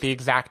movie at the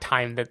exact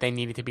time that they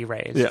needed to be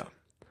raised.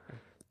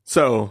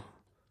 So,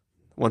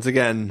 once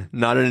again,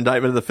 not an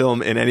indictment of the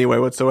film in any way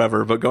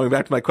whatsoever, but going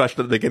back to my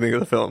question at the beginning of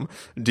the film,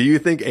 do you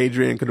think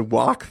Adrian could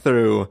walk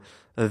through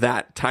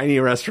that tiny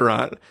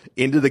restaurant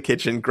into the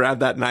kitchen, grab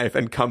that knife,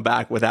 and come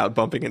back without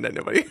bumping into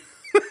anybody?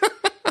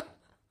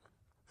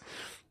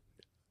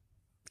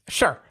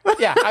 Sure.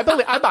 Yeah, I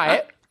buy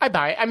it.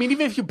 I mean,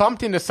 even if you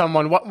bumped into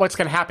someone, what's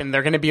going to happen?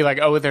 They're going to be like,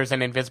 oh, there's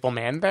an invisible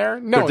man there?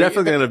 No. They're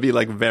definitely going to be,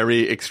 like,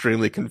 very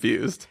extremely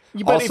confused.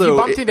 But also, if you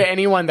bumped into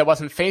anyone that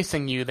wasn't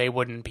facing you, they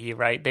wouldn't be,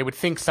 right? They would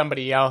think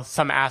somebody else,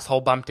 some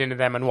asshole bumped into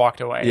them and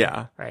walked away.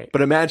 Yeah. Right.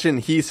 But imagine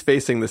he's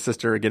facing the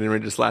sister getting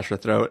ready to slash her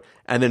throat,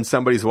 and then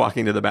somebody's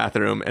walking to the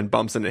bathroom and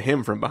bumps into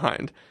him from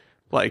behind.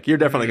 Like, you're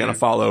definitely going to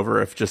fall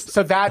over if just...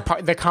 So that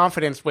part, the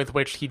confidence with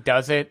which he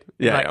does it,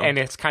 Yeah, like, yeah. and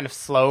it's kind of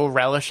slow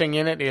relishing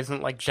in it,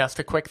 isn't like just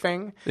a quick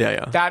thing.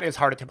 Yeah. That is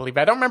harder to believe.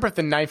 I don't remember if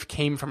the knife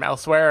came from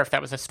elsewhere, if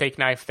that was a steak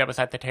knife that was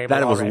at the table.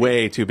 That was already.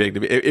 way too big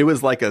to be. It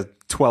was like a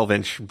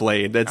 12-inch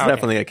blade. That's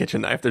definitely a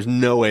kitchen knife. There's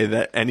no way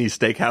that any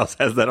steakhouse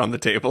has that on the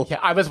table. Yeah,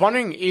 I was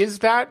wondering, is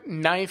that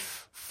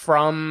knife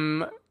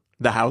from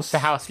The house? the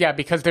house? Yeah,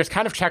 because there's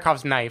kind of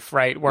Chekhov's knife,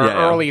 right? Where Yeah,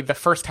 yeah. early, the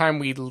first time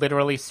we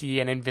literally see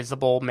an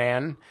invisible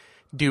man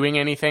doing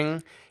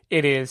anything,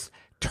 it is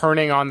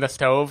turning on the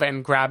stove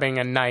and grabbing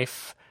a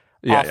knife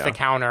off the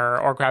counter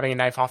or grabbing a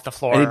knife off the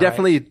floor. And he right?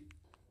 definitely...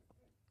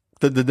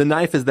 The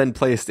knife is then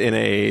placed in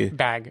a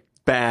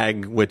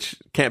bag, which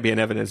can't be an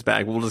evidence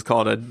bag. We'll just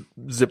call it a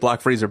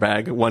Ziploc freezer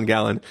bag, 1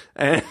 gallon,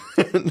 and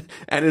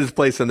it is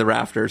placed in the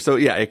rafter. So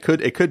yeah, it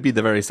could be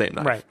the very same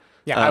knife. right?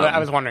 Yeah, I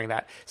was wondering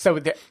that.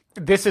 So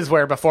this is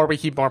where, before we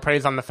keep more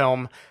praise on the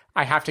film,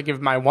 I have to give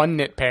my one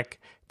nitpick,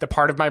 the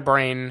part of my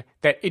brain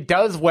that it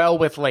does well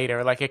with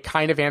later, like it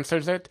kind of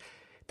answers it.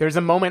 There's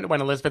a moment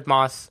when Elizabeth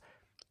Moss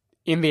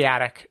in the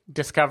attic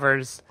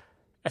discovers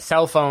a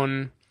cell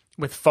phone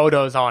with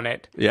photos on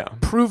it, Yeah.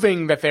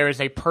 proving that there is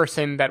a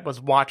person that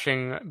was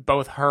watching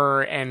both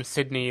her and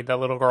Sydney, the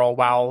little girl,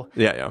 while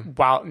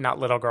not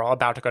little girl,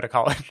 about to go to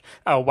college,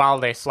 while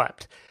they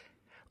slept.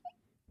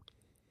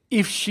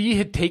 If she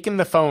had taken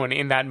the phone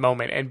in that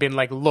moment and been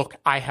like, look,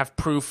 I have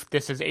proof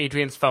this is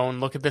Adrian's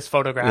phone, look at this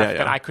photograph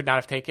that I could not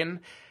have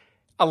taken,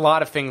 a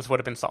lot of things would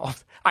have been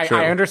solved. I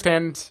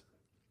understand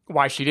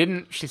why she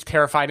didn't. She's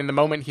terrified in the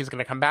moment he's going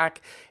to come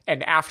back.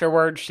 And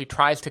afterwards, she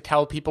tries to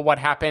tell people what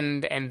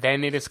happened, and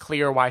then it is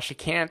clear why she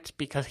can't,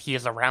 because he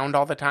is around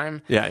all the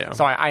time. Yeah.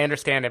 So I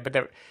understand it,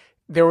 but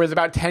there was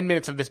about 10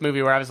 minutes of this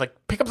movie where I was like,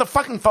 pick up the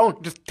fucking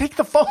phone. Just take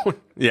the phone.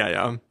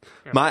 Yeah.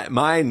 My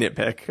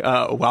nitpick,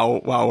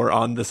 while we're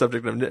on the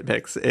subject of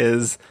nitpicks,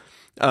 is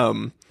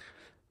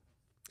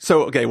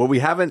what we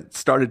haven't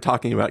started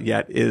talking about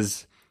yet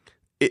is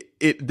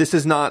this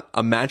is not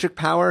a magic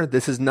power.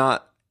 This is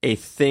not a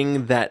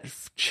thing that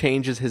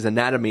changes his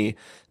anatomy.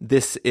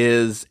 This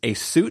is a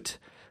suit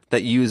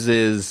that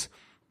uses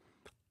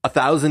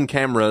 1,000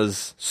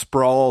 cameras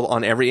sprawled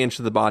on every inch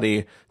of the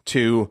body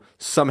to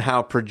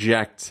somehow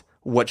project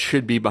what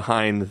should be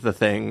behind the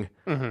thing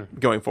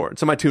going forward.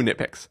 So my 2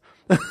 nitpicks.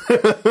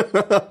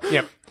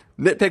 Yep.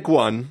 Nitpick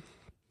 1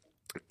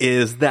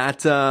 is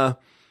that I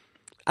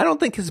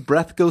don't think his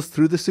breath goes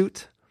through the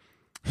suit.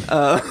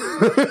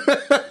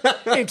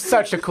 It's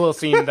such a cool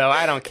scene, though.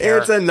 I don't care.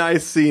 It's a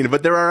nice scene,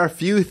 but there are a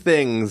few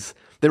things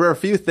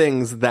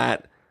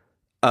that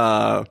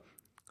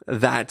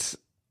that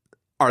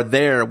are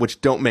there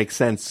which don't make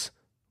sense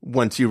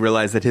once you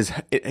realize that his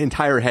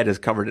entire head is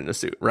covered in a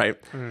suit, right?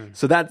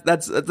 So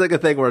that's like a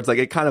thing where it's like,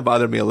 it kind of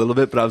bothered me a little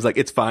bit, but I was like,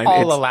 it's fine.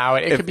 I'll allow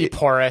it. It could be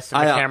porous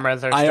and the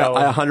cameras are still...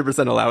 I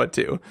 100% allow it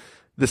too.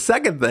 The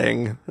second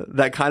thing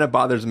that kind of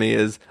bothers me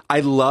is I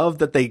love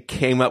that they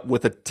came up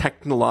with a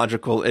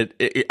technological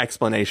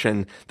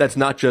explanation that's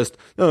not just,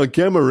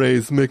 gamma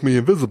rays make me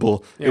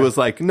invisible. Yeah. It was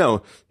like,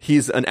 no,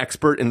 he's an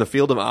expert in the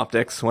field of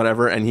optics,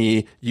 whatever, and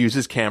he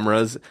uses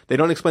cameras. They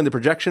don't explain the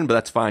projection, but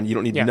that's fine. You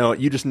don't need to know it.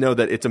 You just know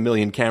that it's 1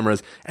 million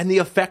cameras. And the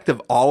effect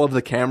of all of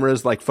the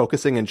cameras, like,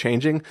 focusing and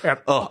changing,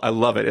 oh, I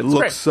love it. It looks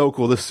great. So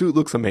cool. The suit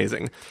looks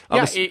amazing.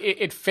 Yeah,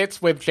 it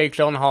fits with Jake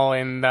Gyllenhaal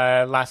in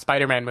the last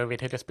Spider-Man movie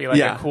to just be like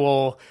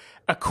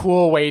a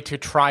cool way to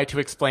try to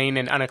explain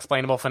an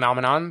unexplainable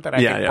phenomenon that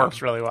I think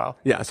works really well.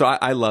 Yeah, so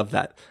I love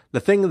that. The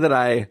thing that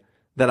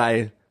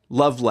I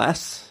love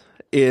less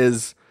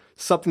is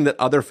something that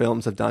other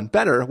films have done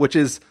better, which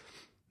is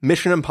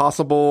Mission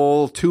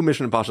Impossible, 2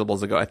 Mission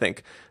Impossibles ago, I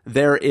think.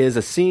 There is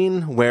a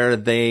scene where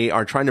they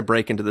are trying to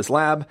break into this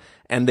lab,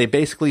 and they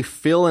basically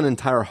fill an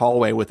entire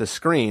hallway with a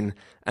screen,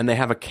 and they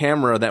have a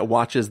camera that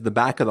watches the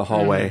back of the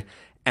hallway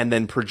and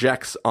then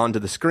projects onto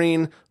the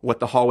screen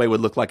what the hallway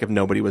would look like if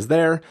nobody was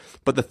there.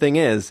 But the thing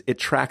is, it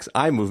tracks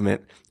eye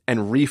movement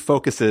and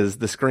refocuses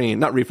the screen.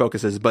 Not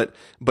refocuses,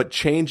 but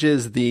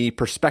changes the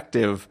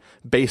perspective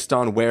based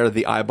on where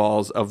the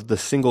eyeballs of the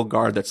single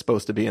guard that's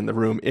supposed to be in the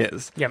room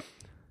is. Yep.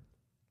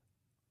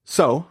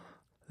 So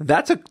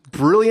that's a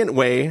brilliant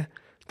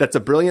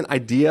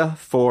idea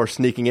for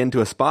sneaking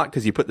into a spot,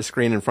 because you put the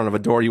screen in front of a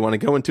door you want to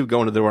go into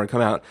the door and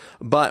come out.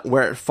 But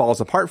where it falls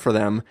apart for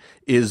them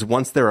is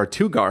once there are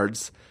 2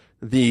 guards,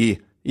 the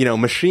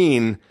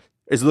machine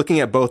is looking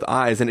at both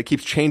eyes, and it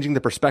keeps changing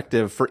the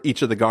perspective for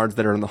each of the guards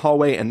that are in the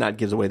hallway, and that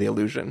gives away the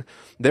illusion.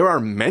 There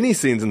are many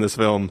scenes in this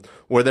film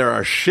where there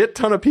are a shit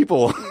ton of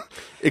people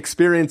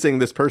experiencing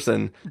this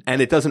person, and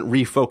it doesn't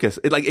refocus.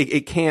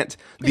 It can't.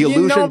 The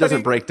illusion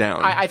doesn't break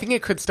down. I think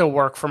it could still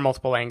work from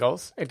multiple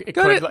angles. It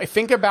could. Like,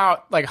 think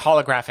about like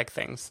holographic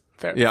things.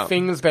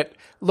 Things that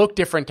look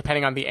different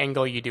depending on the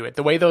angle you do it.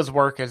 The way those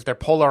work is they're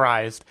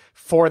polarized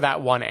for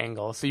that one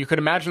angle. So you could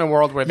imagine a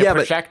world where the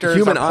projectors but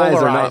human are polarized.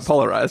 eyes are not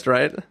polarized,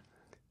 right?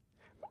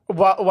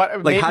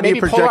 What? Like, how do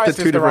you project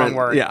the 2 different?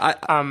 Word. Yeah.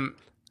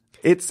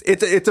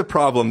 It's a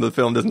problem the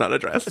film does not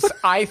address.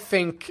 I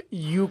think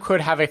you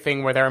could have a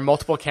thing where there are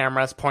multiple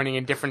cameras pointing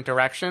in different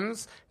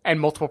directions and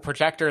multiple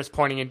projectors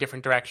pointing in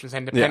different directions,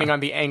 and depending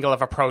on the angle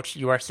of approach,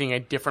 you are seeing a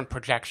different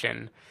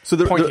projection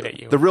pointed at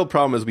you. The real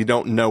problem is we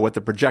don't know what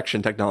the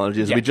projection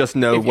technology is. Yeah. We just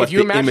know what if you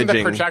the imagine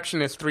imaging... the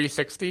projection is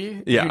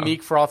 360,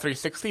 unique for all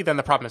 360, then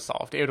the problem is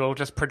solved. It'll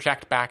just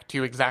project back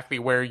to exactly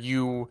where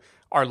you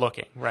are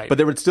looking, right? But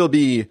there would still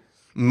be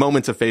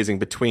moments of phasing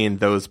between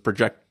those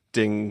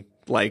projecting,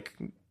 like,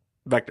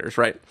 vectors,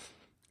 right?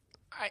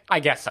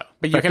 I guess so.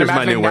 But you can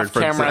imagine enough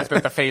cameras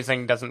that the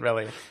phasing doesn't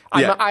really...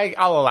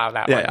 I'll allow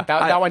that one. Yeah.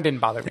 That one didn't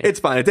bother me.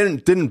 It's fine. It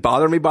didn't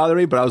bother me,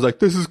 but I was like,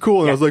 this is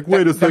cool. And I was like,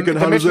 wait a second,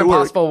 how does it work? The Mission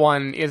Impossible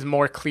one is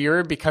more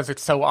clear because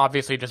it's so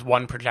obviously just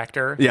one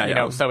projector.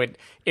 So it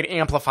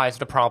amplifies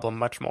the problem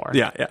much more.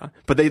 Yeah.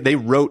 But they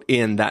wrote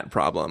in that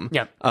problem.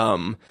 Yeah.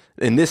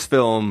 In this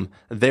film,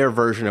 their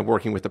version of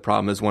working with the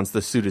problem is once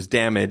the suit is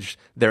damaged,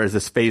 there is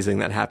this phasing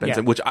that happens,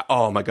 which,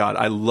 oh my God,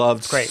 I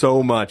loved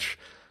so much.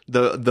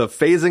 The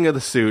phasing of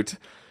the suit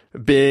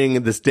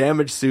being this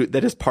damaged suit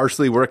that is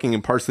partially working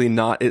and partially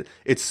not,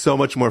 it's so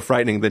much more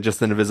frightening than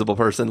just an invisible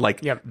person. Like,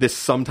 this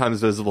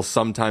sometimes visible,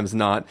 sometimes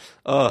not.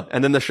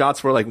 And then the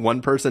shots where, like,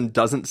 one person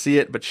doesn't see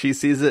it, but she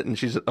sees it, and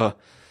she's,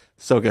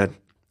 so good.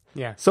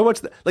 Yeah. So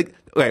much,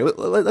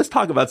 let's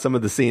talk about some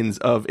of the scenes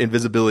of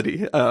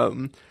invisibility.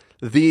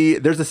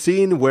 There's a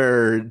scene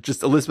where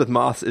just Elizabeth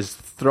Moss is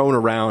thrown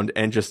around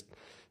and just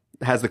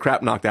has the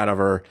crap knocked out of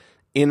her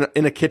in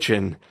a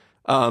kitchen.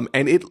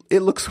 And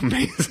it looks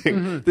amazing.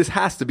 Mm-hmm. This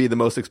has to be the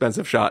most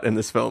expensive shot in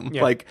this film.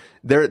 Yeah. Like,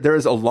 there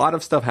is a lot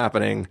of stuff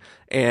happening,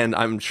 and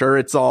I'm sure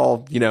it's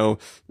all,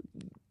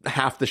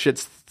 half the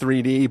shit's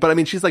 3D, but I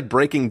mean, she's like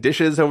breaking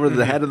dishes over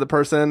the head of the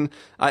person.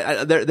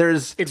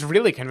 It's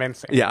really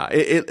convincing. Yeah,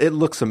 it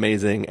looks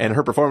amazing, and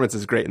her performance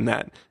is great in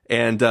that.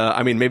 And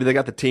I mean, maybe they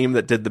got the team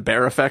that did the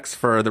bear effects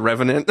for The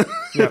Revenant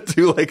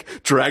to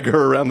like drag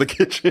her around the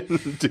kitchen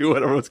and do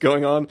whatever was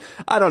going on.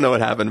 I don't know what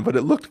happened, but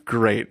it looked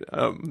great.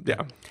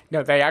 Yeah.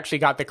 No, they actually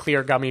got the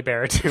clear gummy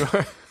bear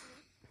to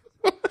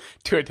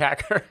to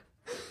attack her.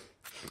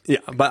 Yeah,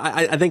 but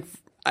I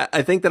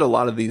think that a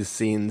lot of these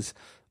scenes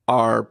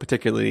are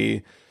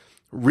particularly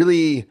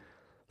really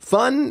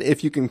fun,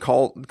 if you can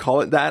call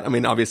it that. I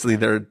mean, obviously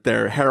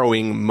they're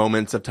harrowing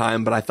moments of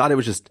time, but I thought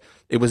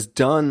it was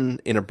done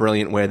in a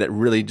brilliant way that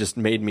really just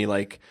made me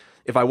like,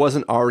 if I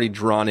wasn't already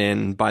drawn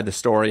in by the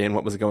story and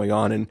what was going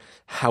on and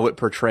how it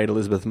portrayed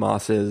Elizabeth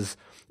Moss's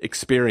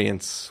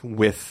experience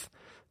with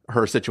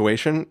her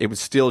situation, it was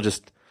still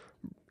just,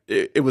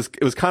 it was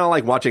kind of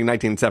like watching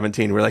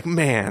 1917. We're like,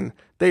 man,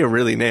 they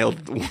really nailed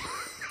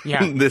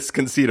this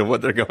conceit of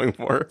what they're going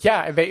for.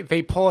 Yeah,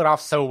 they pull it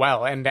off so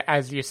well. And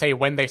as you say,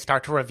 when they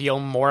start to reveal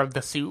more of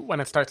the suit,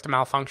 when it starts to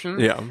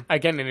malfunction,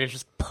 again, it is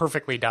just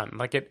perfectly done.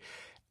 Like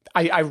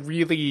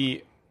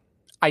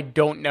I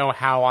don't know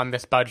how on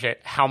this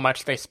budget, how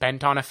much they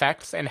spent on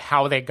effects and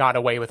how they got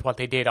away with what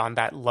they did on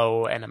that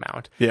low end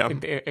amount. Yeah.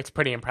 It's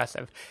pretty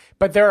impressive.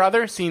 But there are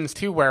other scenes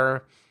too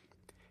where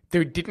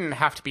there didn't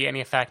have to be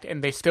any effect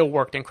and they still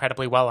worked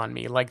incredibly well on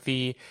me. Like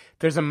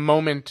there's a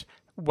moment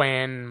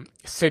when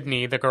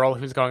Sydney, the girl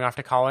who's going off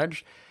to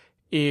college,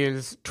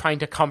 is trying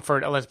to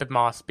comfort Elizabeth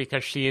Moss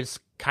because she is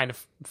kind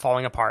of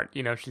falling apart.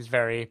 She's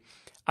very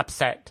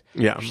upset.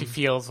 Yeah. She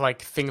feels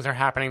like things are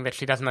happening that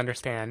she doesn't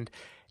understand.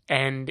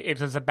 And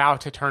it is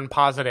about to turn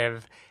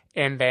positive,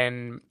 and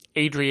then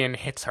Adrian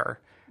hits her.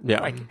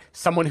 Yeah. Like,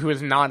 someone who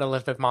is not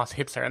Elizabeth Moss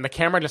hits her, and the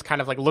camera just kind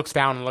of like looks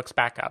down and looks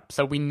back up.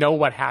 So we know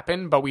what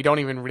happened, but we don't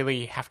even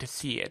really have to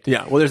see it.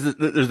 Yeah. Well,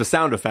 there's the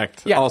sound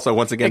effect. Yeah. Also,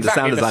 once again,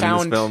 exactly. The sound design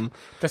in this film.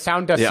 The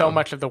sound does so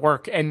much of the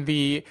work, and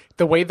the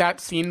way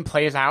that scene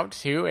plays out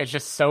too is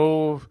just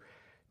so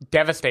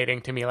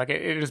devastating to me. Like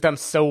it is done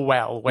so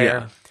well,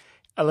 where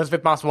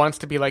Elizabeth Moss wants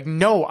to be like,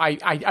 no,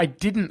 I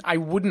didn't, I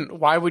wouldn't.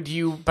 Why would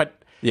you? But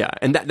yeah,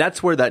 and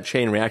that's where that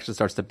chain reaction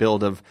starts to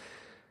build of,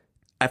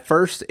 at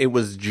first, it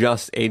was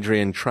just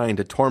Adrian trying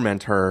to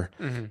torment her,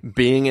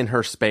 being in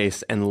her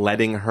space and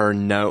letting her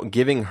know,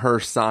 giving her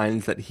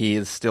signs that he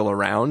is still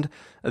around,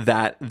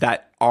 that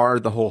are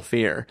the whole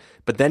fear.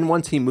 But then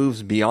once he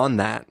moves beyond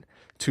that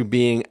to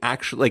being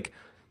actually, like,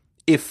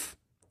 if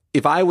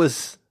I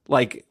was,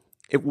 like,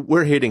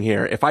 we're hitting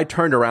here, if I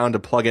turned around to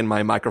plug in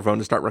my microphone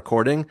to start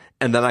recording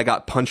and then I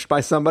got punched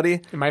by somebody.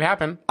 It might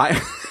happen.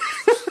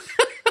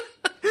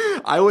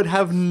 I would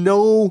have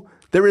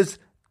there is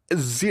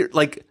zero,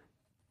 like,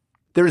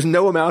 there's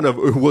no amount of,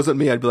 it wasn't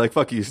me, I'd be like,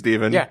 fuck you,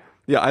 Steven. Yeah.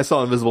 Yeah, I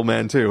saw Invisible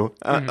Man too.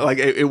 Like,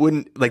 it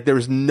wouldn't, like, there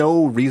was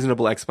no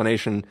reasonable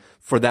explanation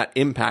for that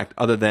impact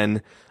other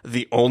than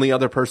the only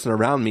other person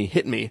around me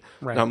hit me.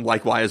 Right.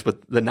 Likewise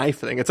with the knife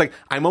thing. It's like,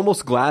 I'm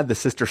almost glad the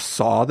sister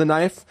saw the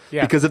knife.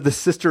 Yeah. Because if the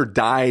sister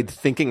died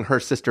thinking her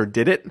sister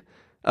did it,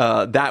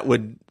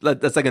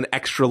 that's like an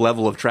extra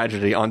level of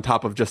tragedy on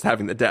top of just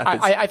having the death.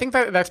 I think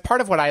that's part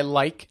of what I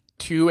like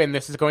too, and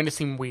this is going to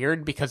seem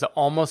weird because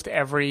almost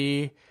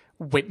every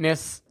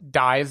witness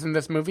dies in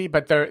this movie,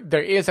 but there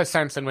is a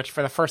sense in which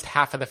for the first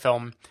half of the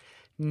film,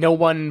 no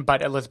one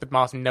but Elizabeth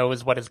Moss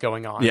knows what is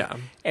going on. Yeah.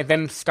 And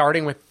then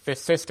starting with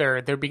this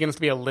sister, there begins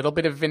to be a little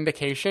bit of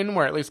vindication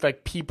where at least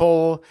like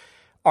people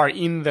are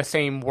in the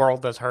same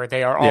world as her.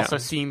 They are also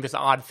seeing this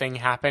odd thing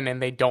happen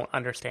and they don't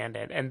understand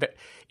it. And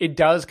it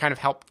does kind of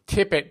help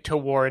tip it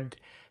toward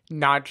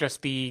not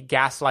just the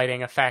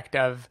gaslighting effect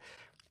of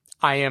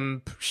I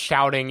am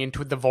shouting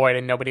into the void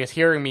and nobody is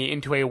hearing me,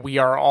 into a we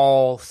are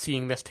all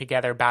seeing this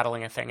together,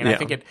 battling a thing. And I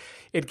think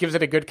it gives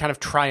it a good kind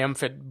of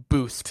triumphant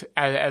boost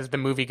as the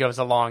movie goes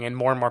along and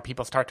more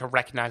people start to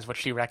recognize what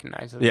she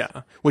recognizes.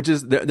 Yeah, which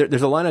is,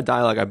 there's a line of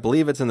dialogue, I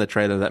believe it's in the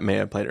trailer that may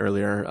have played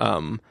earlier,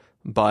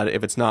 but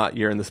if it's not,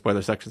 you're in the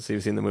spoiler section, so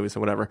you've seen the movie, so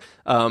whatever.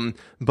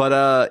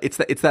 But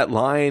it's that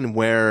line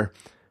where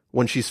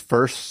when she's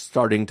first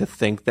starting to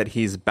think that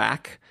he's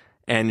back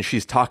and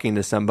she's talking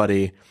to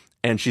somebody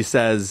and she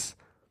says,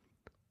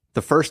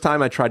 the first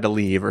time I tried to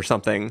leave or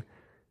something,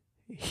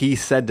 he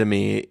said to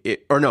me,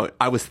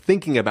 I was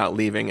thinking about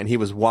leaving and he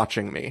was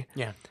watching me.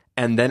 Yeah.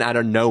 And then out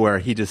of nowhere,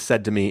 he just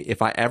said to me,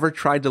 if I ever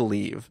tried to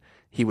leave,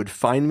 he would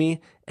find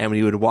me and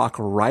he would walk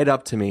right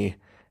up to me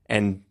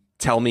and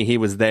tell me he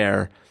was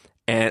there.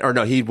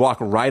 He'd walk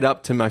right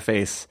up to my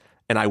face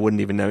and I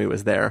wouldn't even know he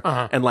was there.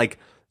 Uh-huh. And like,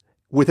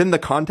 within the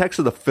context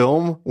of the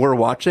film we're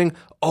watching,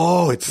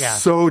 it's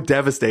so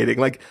devastating.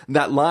 Like,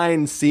 that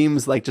line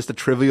seems like just a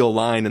trivial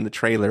line in the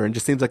trailer and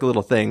just seems like a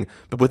little thing.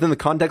 But within the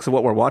context of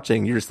what we're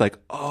watching, you're just like,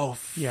 oh,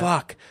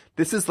 fuck.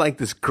 This is like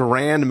this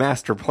grand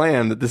master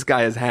plan that this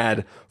guy has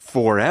had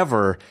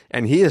forever.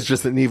 And he is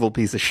just an evil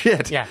piece of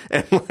shit. Yeah.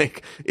 And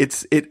like,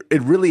 it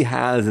really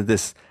has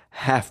this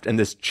heft and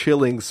this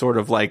chilling sort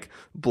of like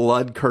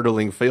blood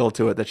curdling feel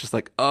to it that's just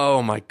like,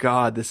 oh my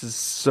God, this is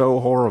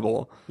so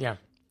horrible. Yeah.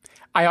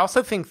 I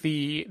also think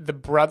the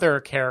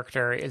brother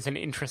character is an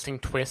interesting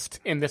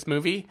twist in this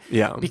movie.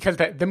 Yeah. Because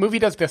the movie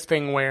does this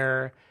thing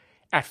where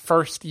at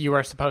first you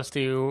are supposed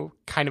to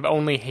kind of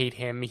only hate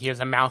him. He is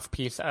a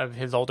mouthpiece of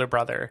his older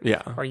brother.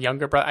 Yeah. Or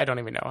younger brother. I don't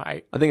even know.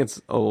 I think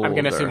it's older. I'm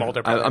going to assume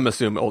older brother. I'm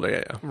assuming older,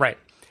 yeah. Right.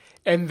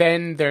 And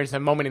then there's a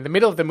moment in the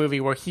middle of the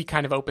movie where he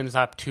kind of opens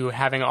up to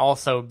having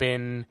also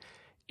been,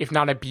 if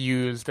not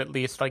abused, at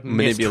least like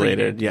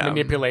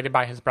manipulated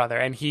by his brother.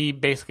 And he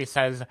basically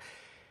says,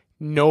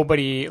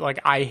 nobody, like,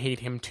 I hate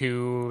him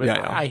too.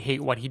 I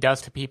hate what he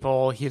does to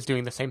people. He's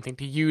doing the same thing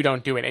to you.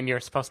 Don't do it. And you're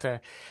supposed to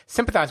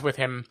sympathize with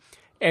him.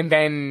 And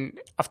then,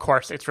 of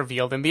course, it's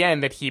revealed in the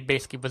end that he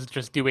basically was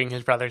just doing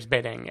his brother's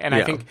bidding. And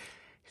I think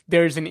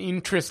there's an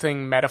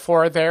interesting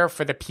metaphor there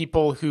for the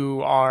people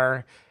who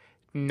are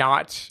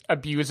not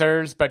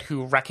abusers, but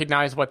who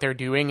recognize what they're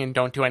doing and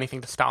don't do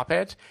anything to stop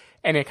it.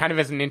 And it kind of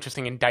is an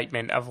interesting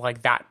indictment of,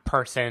 like, that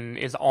person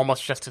is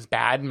almost just as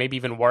bad, maybe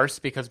even worse,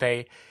 because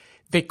they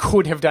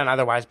could have done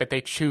otherwise, but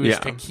they choose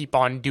to keep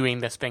on doing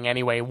this thing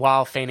anyway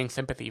while feigning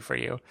sympathy for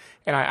you.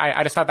 And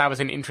I just thought that was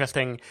an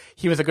interesting...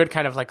 He was a good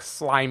kind of like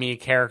slimy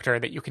character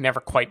that you can never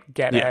quite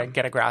get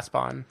a grasp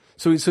on.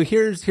 So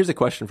here's a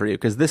question for you,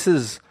 because this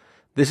is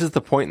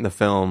the point in the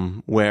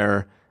film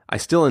where I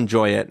still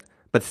enjoy it,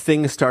 but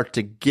things start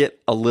to get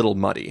a little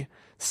muddy.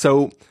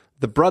 So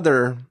the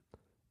brother,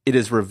 it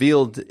is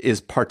revealed,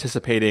 is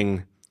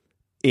participating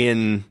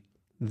in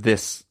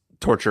this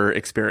torture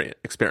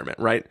experiment,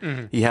 right?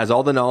 Mm-hmm. He has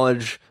all the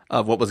knowledge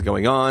of what was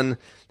going on.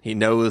 He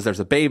knows there's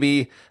a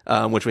baby,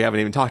 which we haven't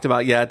even talked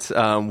about yet,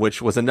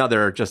 which was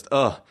another just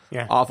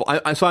awful.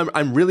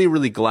 I'm really,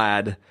 really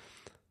glad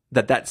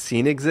that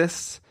scene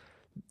exists,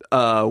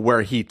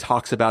 where he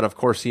talks about, of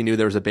course, he knew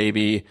there was a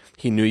baby.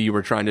 He knew you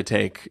were trying to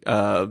take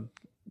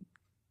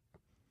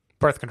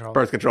birth control.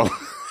 Birth control.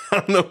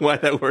 I don't know why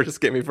that word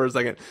escaped me for a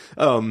second.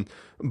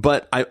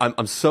 But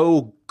I'm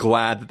so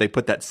glad that they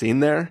put that scene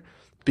there,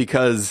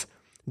 because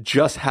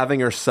just having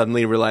her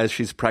suddenly realize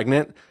she's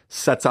pregnant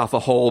sets off a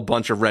whole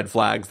bunch of red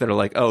flags that are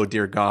like, oh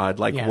dear God,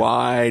 like,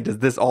 why does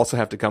this also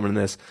have to come in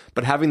this?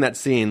 But having that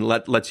scene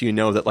lets you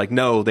know that, like,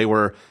 no, they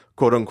were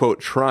quote unquote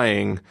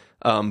trying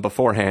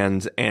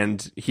beforehand,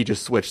 and he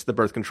just switched the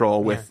birth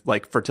control with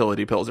like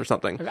fertility pills or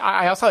something.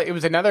 I also, it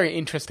was another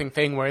interesting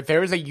thing where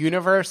there is a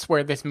universe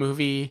where this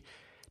movie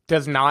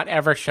does not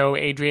ever show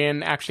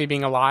Adrian actually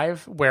being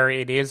alive, where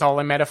it is all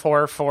a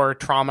metaphor for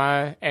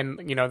trauma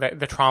and, you know,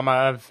 the trauma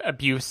of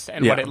abuse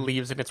and what it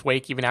leaves in its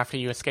wake even after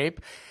you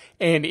escape.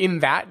 And in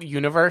that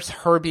universe,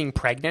 her being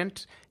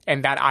pregnant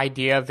and that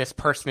idea of this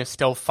person is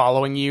still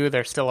following you,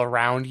 they're still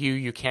around you,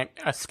 you can't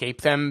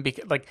escape them.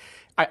 Like,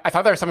 I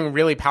thought there was something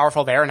really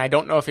powerful there, and I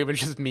don't know if it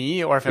was just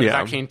me or if it was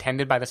actually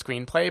intended by the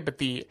screenplay, but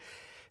the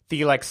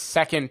like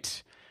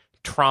second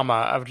trauma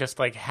of just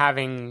like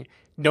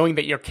knowing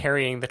that you're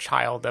carrying the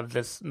child of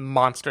this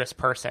monstrous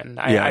person.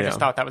 I just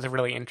thought that was a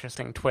really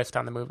interesting twist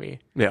on the movie.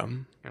 Yeah.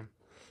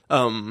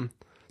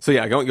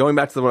 So going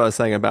back to what I was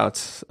saying about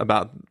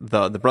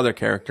the brother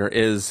character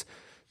is,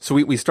 so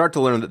we start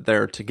to learn that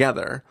they're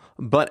together,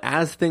 but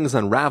as things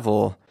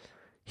unravel,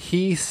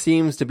 he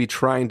seems to be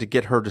trying to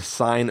get her to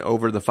sign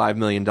over the $5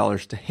 million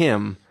to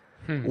him,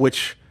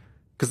 which,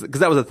 because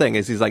that was the thing,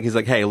 is he's like,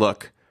 hey,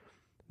 look,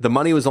 the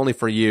money was only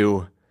for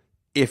you.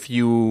 if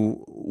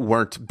you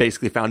weren't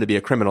basically found to be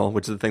a criminal,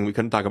 which is the thing we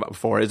couldn't talk about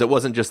before, is it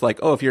wasn't just like,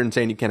 oh, if you're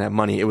insane, you can't have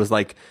money. It was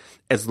like,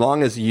 as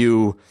long as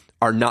you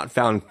are not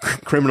found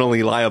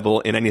criminally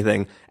liable in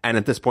anything. And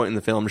at this point in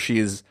the film,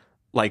 she's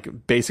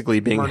like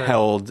basically being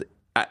held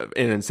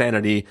in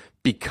insanity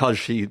because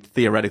she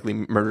theoretically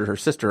murdered her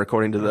sister,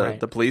 according to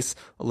the police,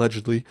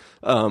 allegedly.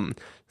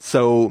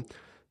 So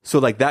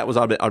like that was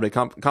a bit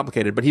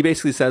complicated, but he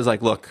basically says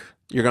like, look,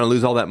 you're going to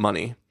lose all that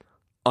money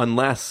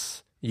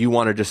unless you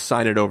want to just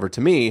sign it over to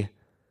me,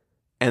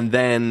 and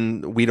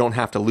then we don't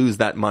have to lose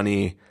that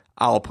money.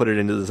 I'll put it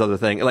into this other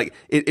thing. Like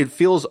it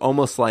feels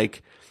almost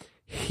like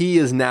he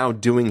is now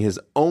doing his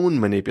own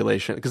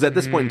manipulation, because at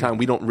this point in time,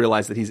 we don't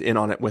realize that he's in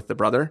on it with the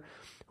brother.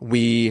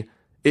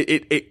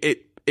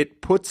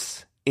 It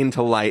puts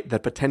into light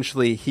that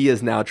potentially he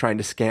is now trying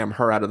to scam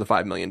her out of the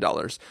 $5 million.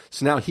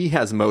 So now he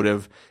has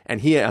motive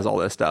and he has all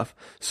this stuff.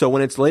 So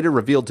when it's later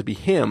revealed to be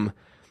him,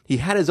 he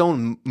had his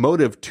own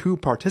motive to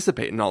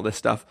participate in all this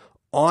stuff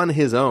on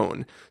his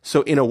own.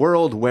 So in a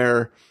world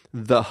where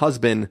the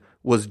husband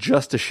was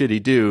just a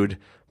shitty dude,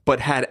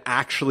 but had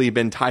actually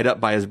been tied up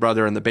by his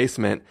brother in the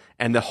basement,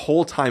 and the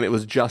whole time it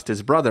was just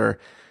his brother,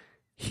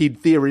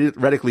 he'd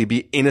theoretically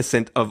be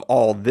innocent of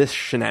all this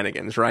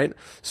shenanigans, right?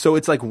 So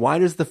it's like, why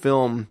does the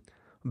film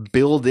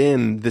build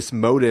in this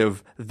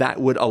motive that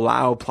would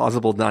allow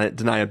plausible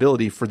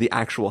deniability for the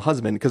actual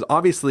husband? Because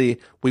obviously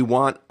we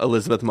want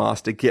Elizabeth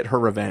Moss to get her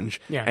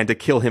revenge and to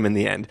kill him in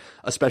the end,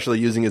 especially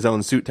using his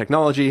own suit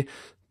technology.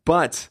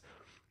 But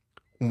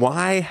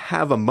why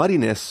have a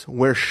muddiness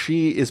where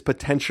she is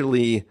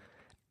potentially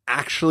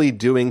actually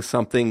doing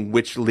something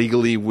which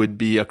legally would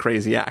be a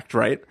crazy act,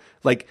 right?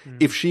 Like,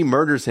 if she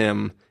murders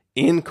him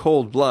in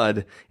cold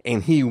blood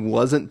and he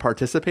wasn't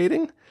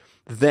participating,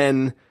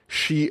 then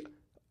she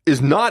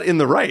is not in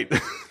the right.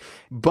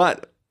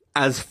 But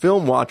as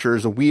film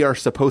watchers, we are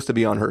supposed to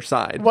be on her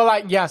side.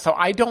 Well, so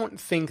I don't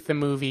think the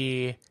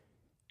movie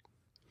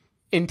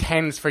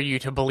intends for you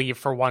to believe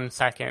for 1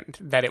 second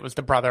that it was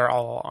the brother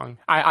all along.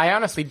 I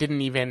honestly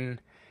didn't even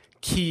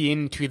key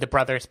into the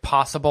brother's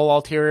possible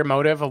ulterior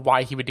motive of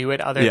why he would do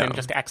it, other than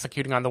just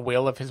executing on the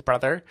will of his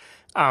brother.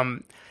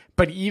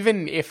 But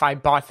even if I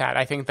bought that,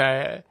 I think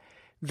the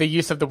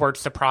use of the word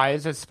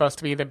surprise is supposed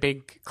to be the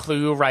big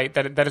clue, right?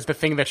 That is the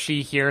thing that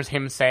she hears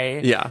him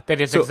say. Yeah.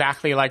 That is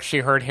exactly like she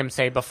heard him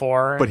say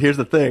before. But here's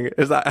the thing,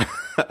 is that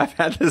I've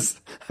had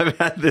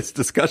this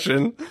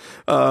discussion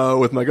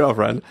with my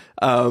girlfriend.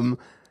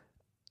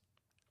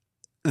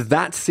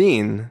 That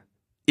scene,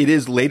 it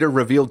is later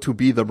revealed to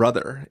be the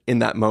brother in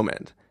that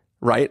moment,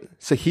 right?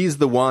 So he's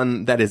the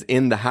one that is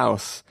in the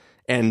house,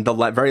 and the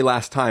very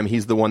last time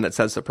he's the one that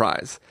says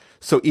surprise.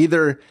 So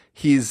either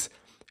he's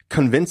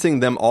convincing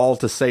them all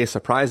to say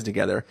surprise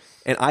together,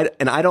 and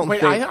I don't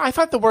think... I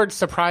thought the word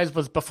surprise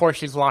was before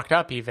she's locked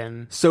up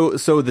even. So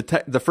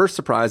the first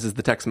surprise is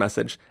the text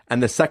message,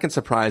 and the second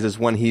surprise is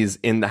when he's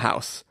in the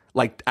house,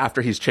 like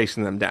after he's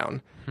chasing them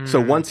down. So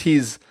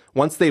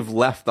once they've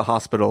left the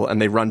hospital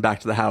and they run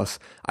back to the house,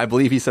 I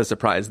believe he says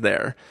surprise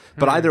there.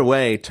 But either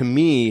way, to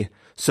me,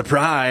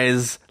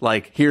 surprise,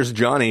 like here's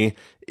Johnny,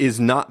 is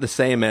not the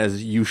same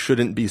as you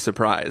shouldn't be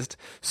surprised.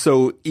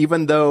 So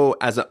even though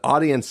as an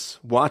audience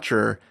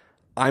watcher,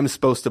 I'm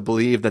supposed to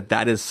believe that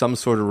that is some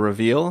sort of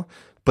reveal,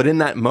 but in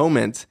that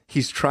moment,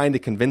 he's trying to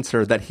convince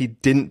her that he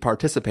didn't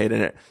participate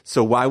in it.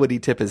 So why would he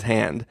tip his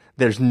hand?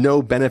 There's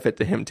no benefit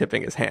to him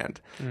tipping his hand.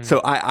 So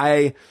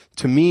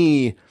to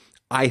me,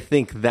 I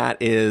think that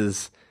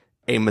is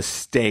a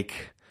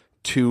mistake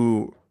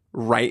to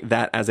write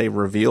that as a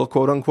reveal,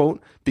 quote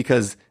unquote,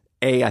 because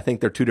A, I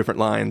think they're two different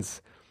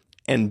lines,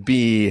 and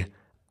B,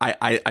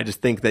 I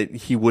just think that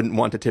he wouldn't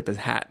want to tip his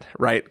hat,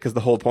 right? Because the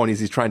whole point is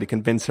he's trying to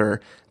convince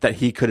her that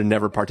he could have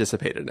never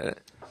participated in it.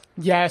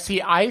 Yeah,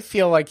 see, I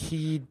feel like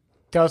he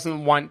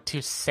doesn't want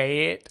to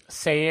say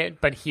it,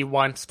 but he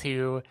wants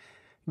to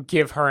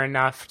give her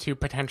enough to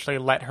potentially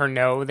let her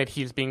know that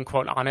he's being,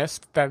 quote,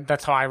 honest.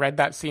 That's how I read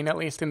that scene, at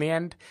least in the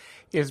end,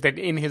 is that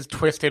in his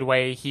twisted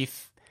way,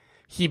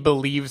 he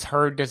believes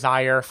her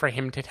desire for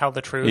him to tell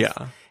the truth.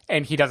 Yeah.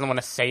 And he doesn't want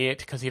to say it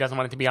because he doesn't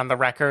want it to be on the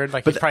record.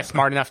 Like, he's probably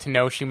smart enough to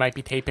know she might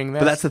be taping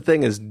this. But that's the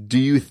thing is, do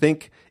you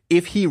think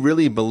if he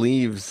really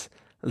believes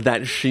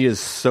that she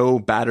is so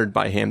battered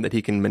by him that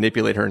he can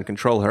manipulate her and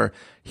control her,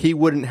 he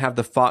wouldn't have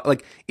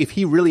like, if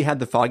he really had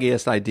the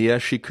foggiest idea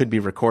she could be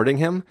recording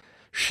him,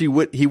 he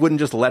wouldn't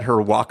just let her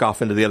walk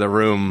off into the other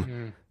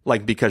room,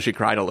 like, because she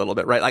cried a little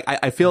bit, right? Like,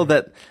 I feel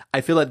that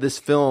this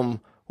film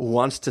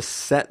wants to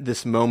set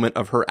this moment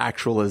of her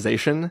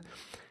actualization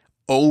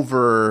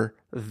over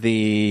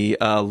the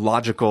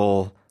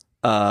logical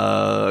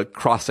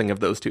crossing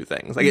of those two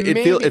things. Like,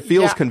 it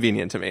feels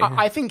convenient to me.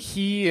 I think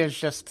he is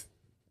just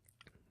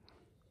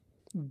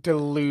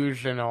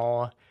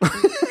delusional.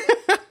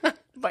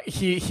 But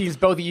he's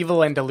both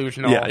evil and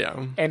delusional.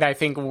 Yeah. And I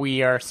think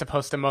we are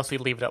supposed to mostly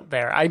leave it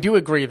there. I do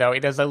agree, though.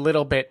 It is a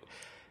little bit...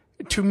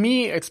 To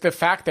me, it's the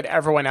fact that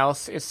everyone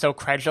else is so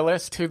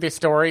credulous to the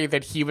story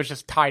that he was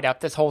just tied up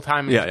this whole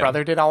time and his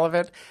brother did all of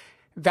it.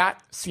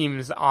 that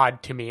seems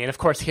odd to me. And of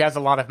course, he has a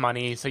lot of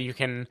money, so you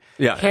can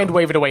Yeah,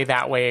 wave it away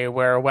that way.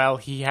 Where, well,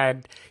 he's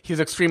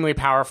extremely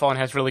powerful and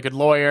has really good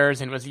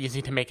lawyers, and it was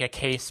easy to make a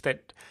case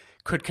that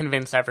could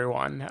convince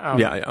everyone.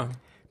 Yeah.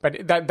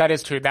 But that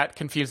is true. That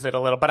confused it a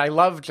little. But I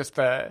love just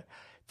the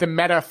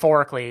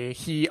metaphorically,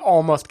 he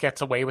almost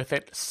gets away with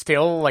it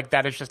still. Like,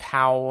 that is just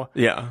how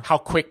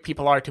quick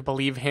people are to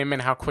believe him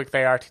and how quick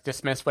they are to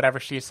dismiss whatever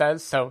she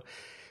says. So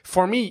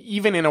for me,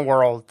 even in a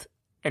world,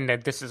 and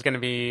that this is going to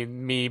be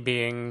me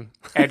being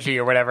edgy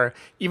or whatever,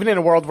 even in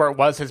a world where it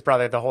was his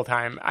brother the whole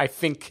time, I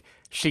think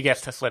she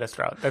gets to slit his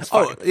throat. That's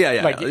fine. Oh,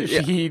 yeah. Like,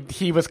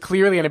 he was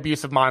clearly an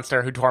abusive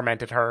monster who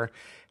tormented her.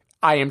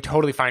 I am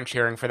totally fine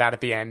cheering for that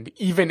at the end,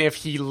 even if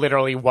he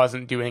literally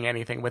wasn't doing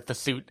anything with the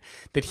suit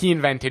that he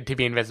invented to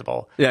be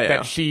invisible.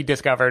 That she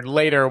discovered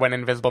later when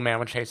Invisible Man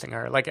was chasing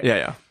her. Like,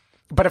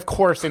 But of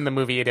course, in the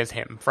movie, it is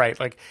him, right?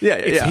 Like,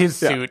 it's his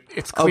suit.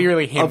 It's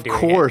clearly him doing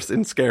it. Of course,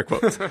 in scare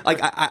quotes. Like,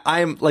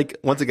 I'm like,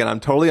 once again, I'm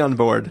totally on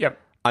board. Yep.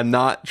 I'm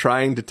not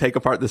trying to take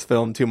apart this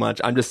film too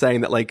much. I'm just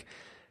saying that, like,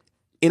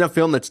 in a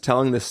film that's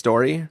telling this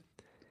story,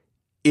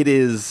 it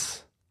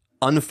is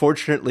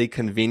unfortunately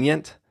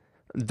convenient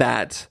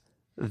that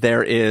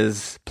there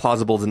is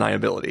plausible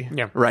deniability.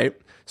 Yeah. Right?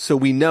 So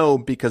we know,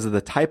 because of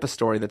the type of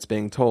story that's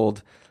being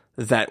told,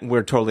 that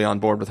we're totally on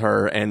board with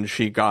her, and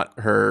she got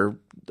her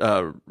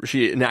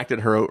she enacted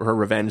her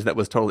revenge that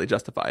was totally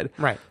justified.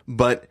 Right.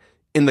 But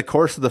in the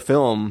course of the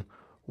film,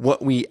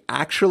 what we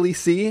actually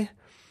see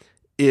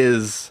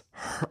is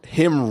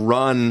him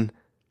run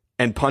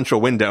and punch a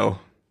window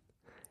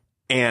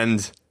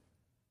and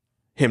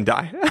him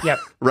die. Yep.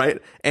 Right?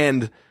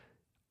 And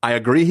I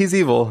agree he's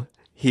evil.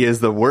 He is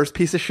the worst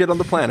piece of shit on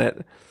the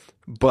planet.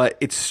 But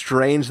it's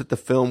strange that the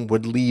film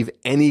would leave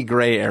any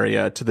gray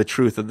area to the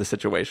truth of the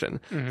situation.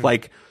 Mm-hmm.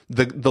 Like,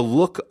 the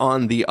look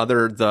on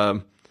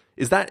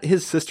is that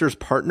his sister's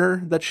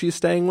partner that she's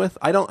staying with?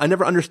 I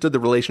never understood the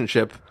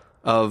relationship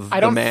of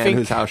the man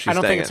whose house she's staying in.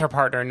 I don't think it's her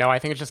partner. No, I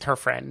think it's just her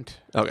friend.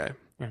 Okay.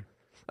 Yeah.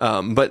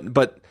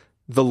 But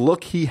the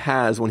look he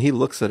has when he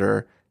looks at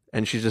her,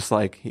 and she's just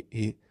like,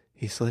 he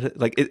slid it.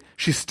 Like,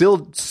 she's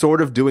still sort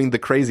of doing the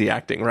crazy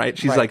acting, right?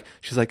 She's like,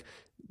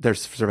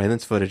 there's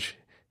surveillance footage.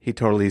 He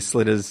totally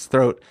slit his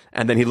throat.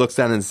 And then he looks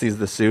down and sees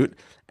the suit.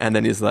 And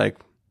then he's like,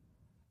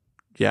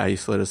 yeah, he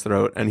slit his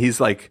throat. And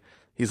he's like,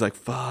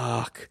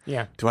 fuck.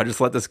 Yeah. Do I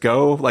just let this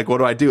go? Like, what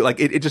do I do?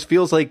 Like, it just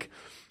feels like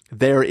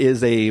there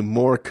is a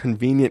more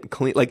convenient,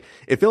 clean, like,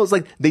 it feels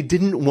like they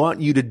didn't want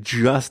you to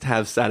just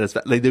have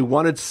satisfaction. Like, they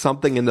wanted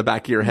something in the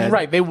back of your head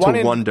to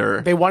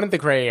wonder. They wanted the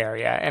gray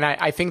area. And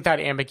I think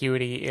that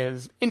ambiguity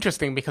is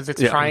interesting because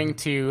it's trying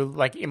to,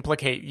 like,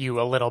 implicate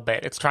you a little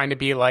bit. It's trying to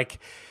be like,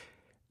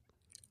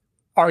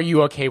 are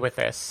you okay with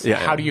this?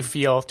 How do you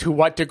feel? To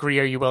what degree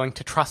are you willing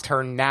to trust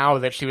her now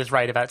that she was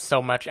right about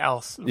so much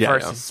else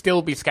versus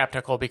still be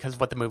skeptical because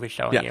of what the movie's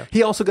showing you?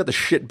 He also got the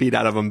shit beat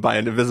out of him by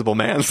an invisible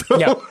man.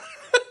 So.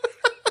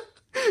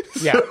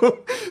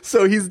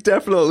 So he's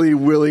definitely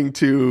willing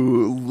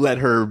to let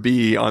her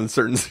be on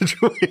certain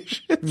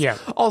situations. Yeah.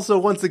 Also,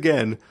 once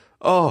again,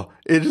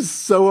 it is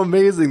so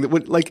amazing that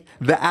when, like,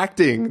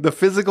 the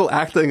physical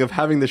acting of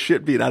having the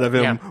shit beat out of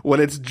him when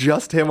it's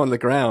just him on the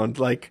ground,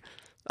 like,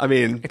 I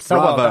mean, it's so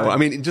bravo. Well done. I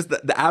mean, just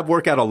the ab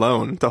workout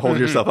alone to hold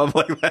yourself up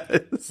like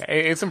that.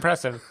 It's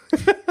impressive.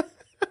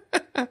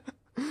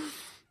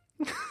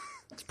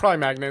 It's probably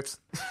magnets.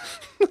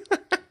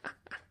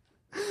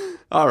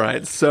 All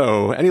right.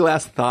 So, any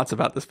last thoughts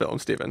about this film,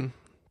 Stephen?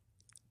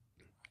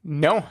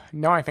 No,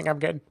 I think I'm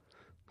good.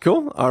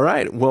 Cool. All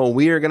right. Well,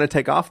 we are going to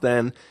take off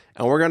then,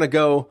 and we're going to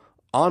go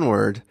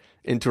onward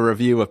into a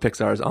review of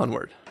Pixar's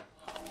Onward.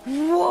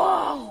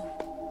 Whoa!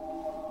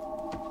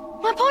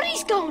 My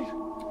body's gone!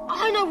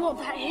 I know what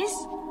that is.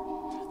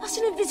 That's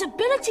an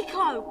invisibility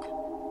cloak.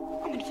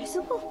 I'm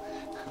invisible.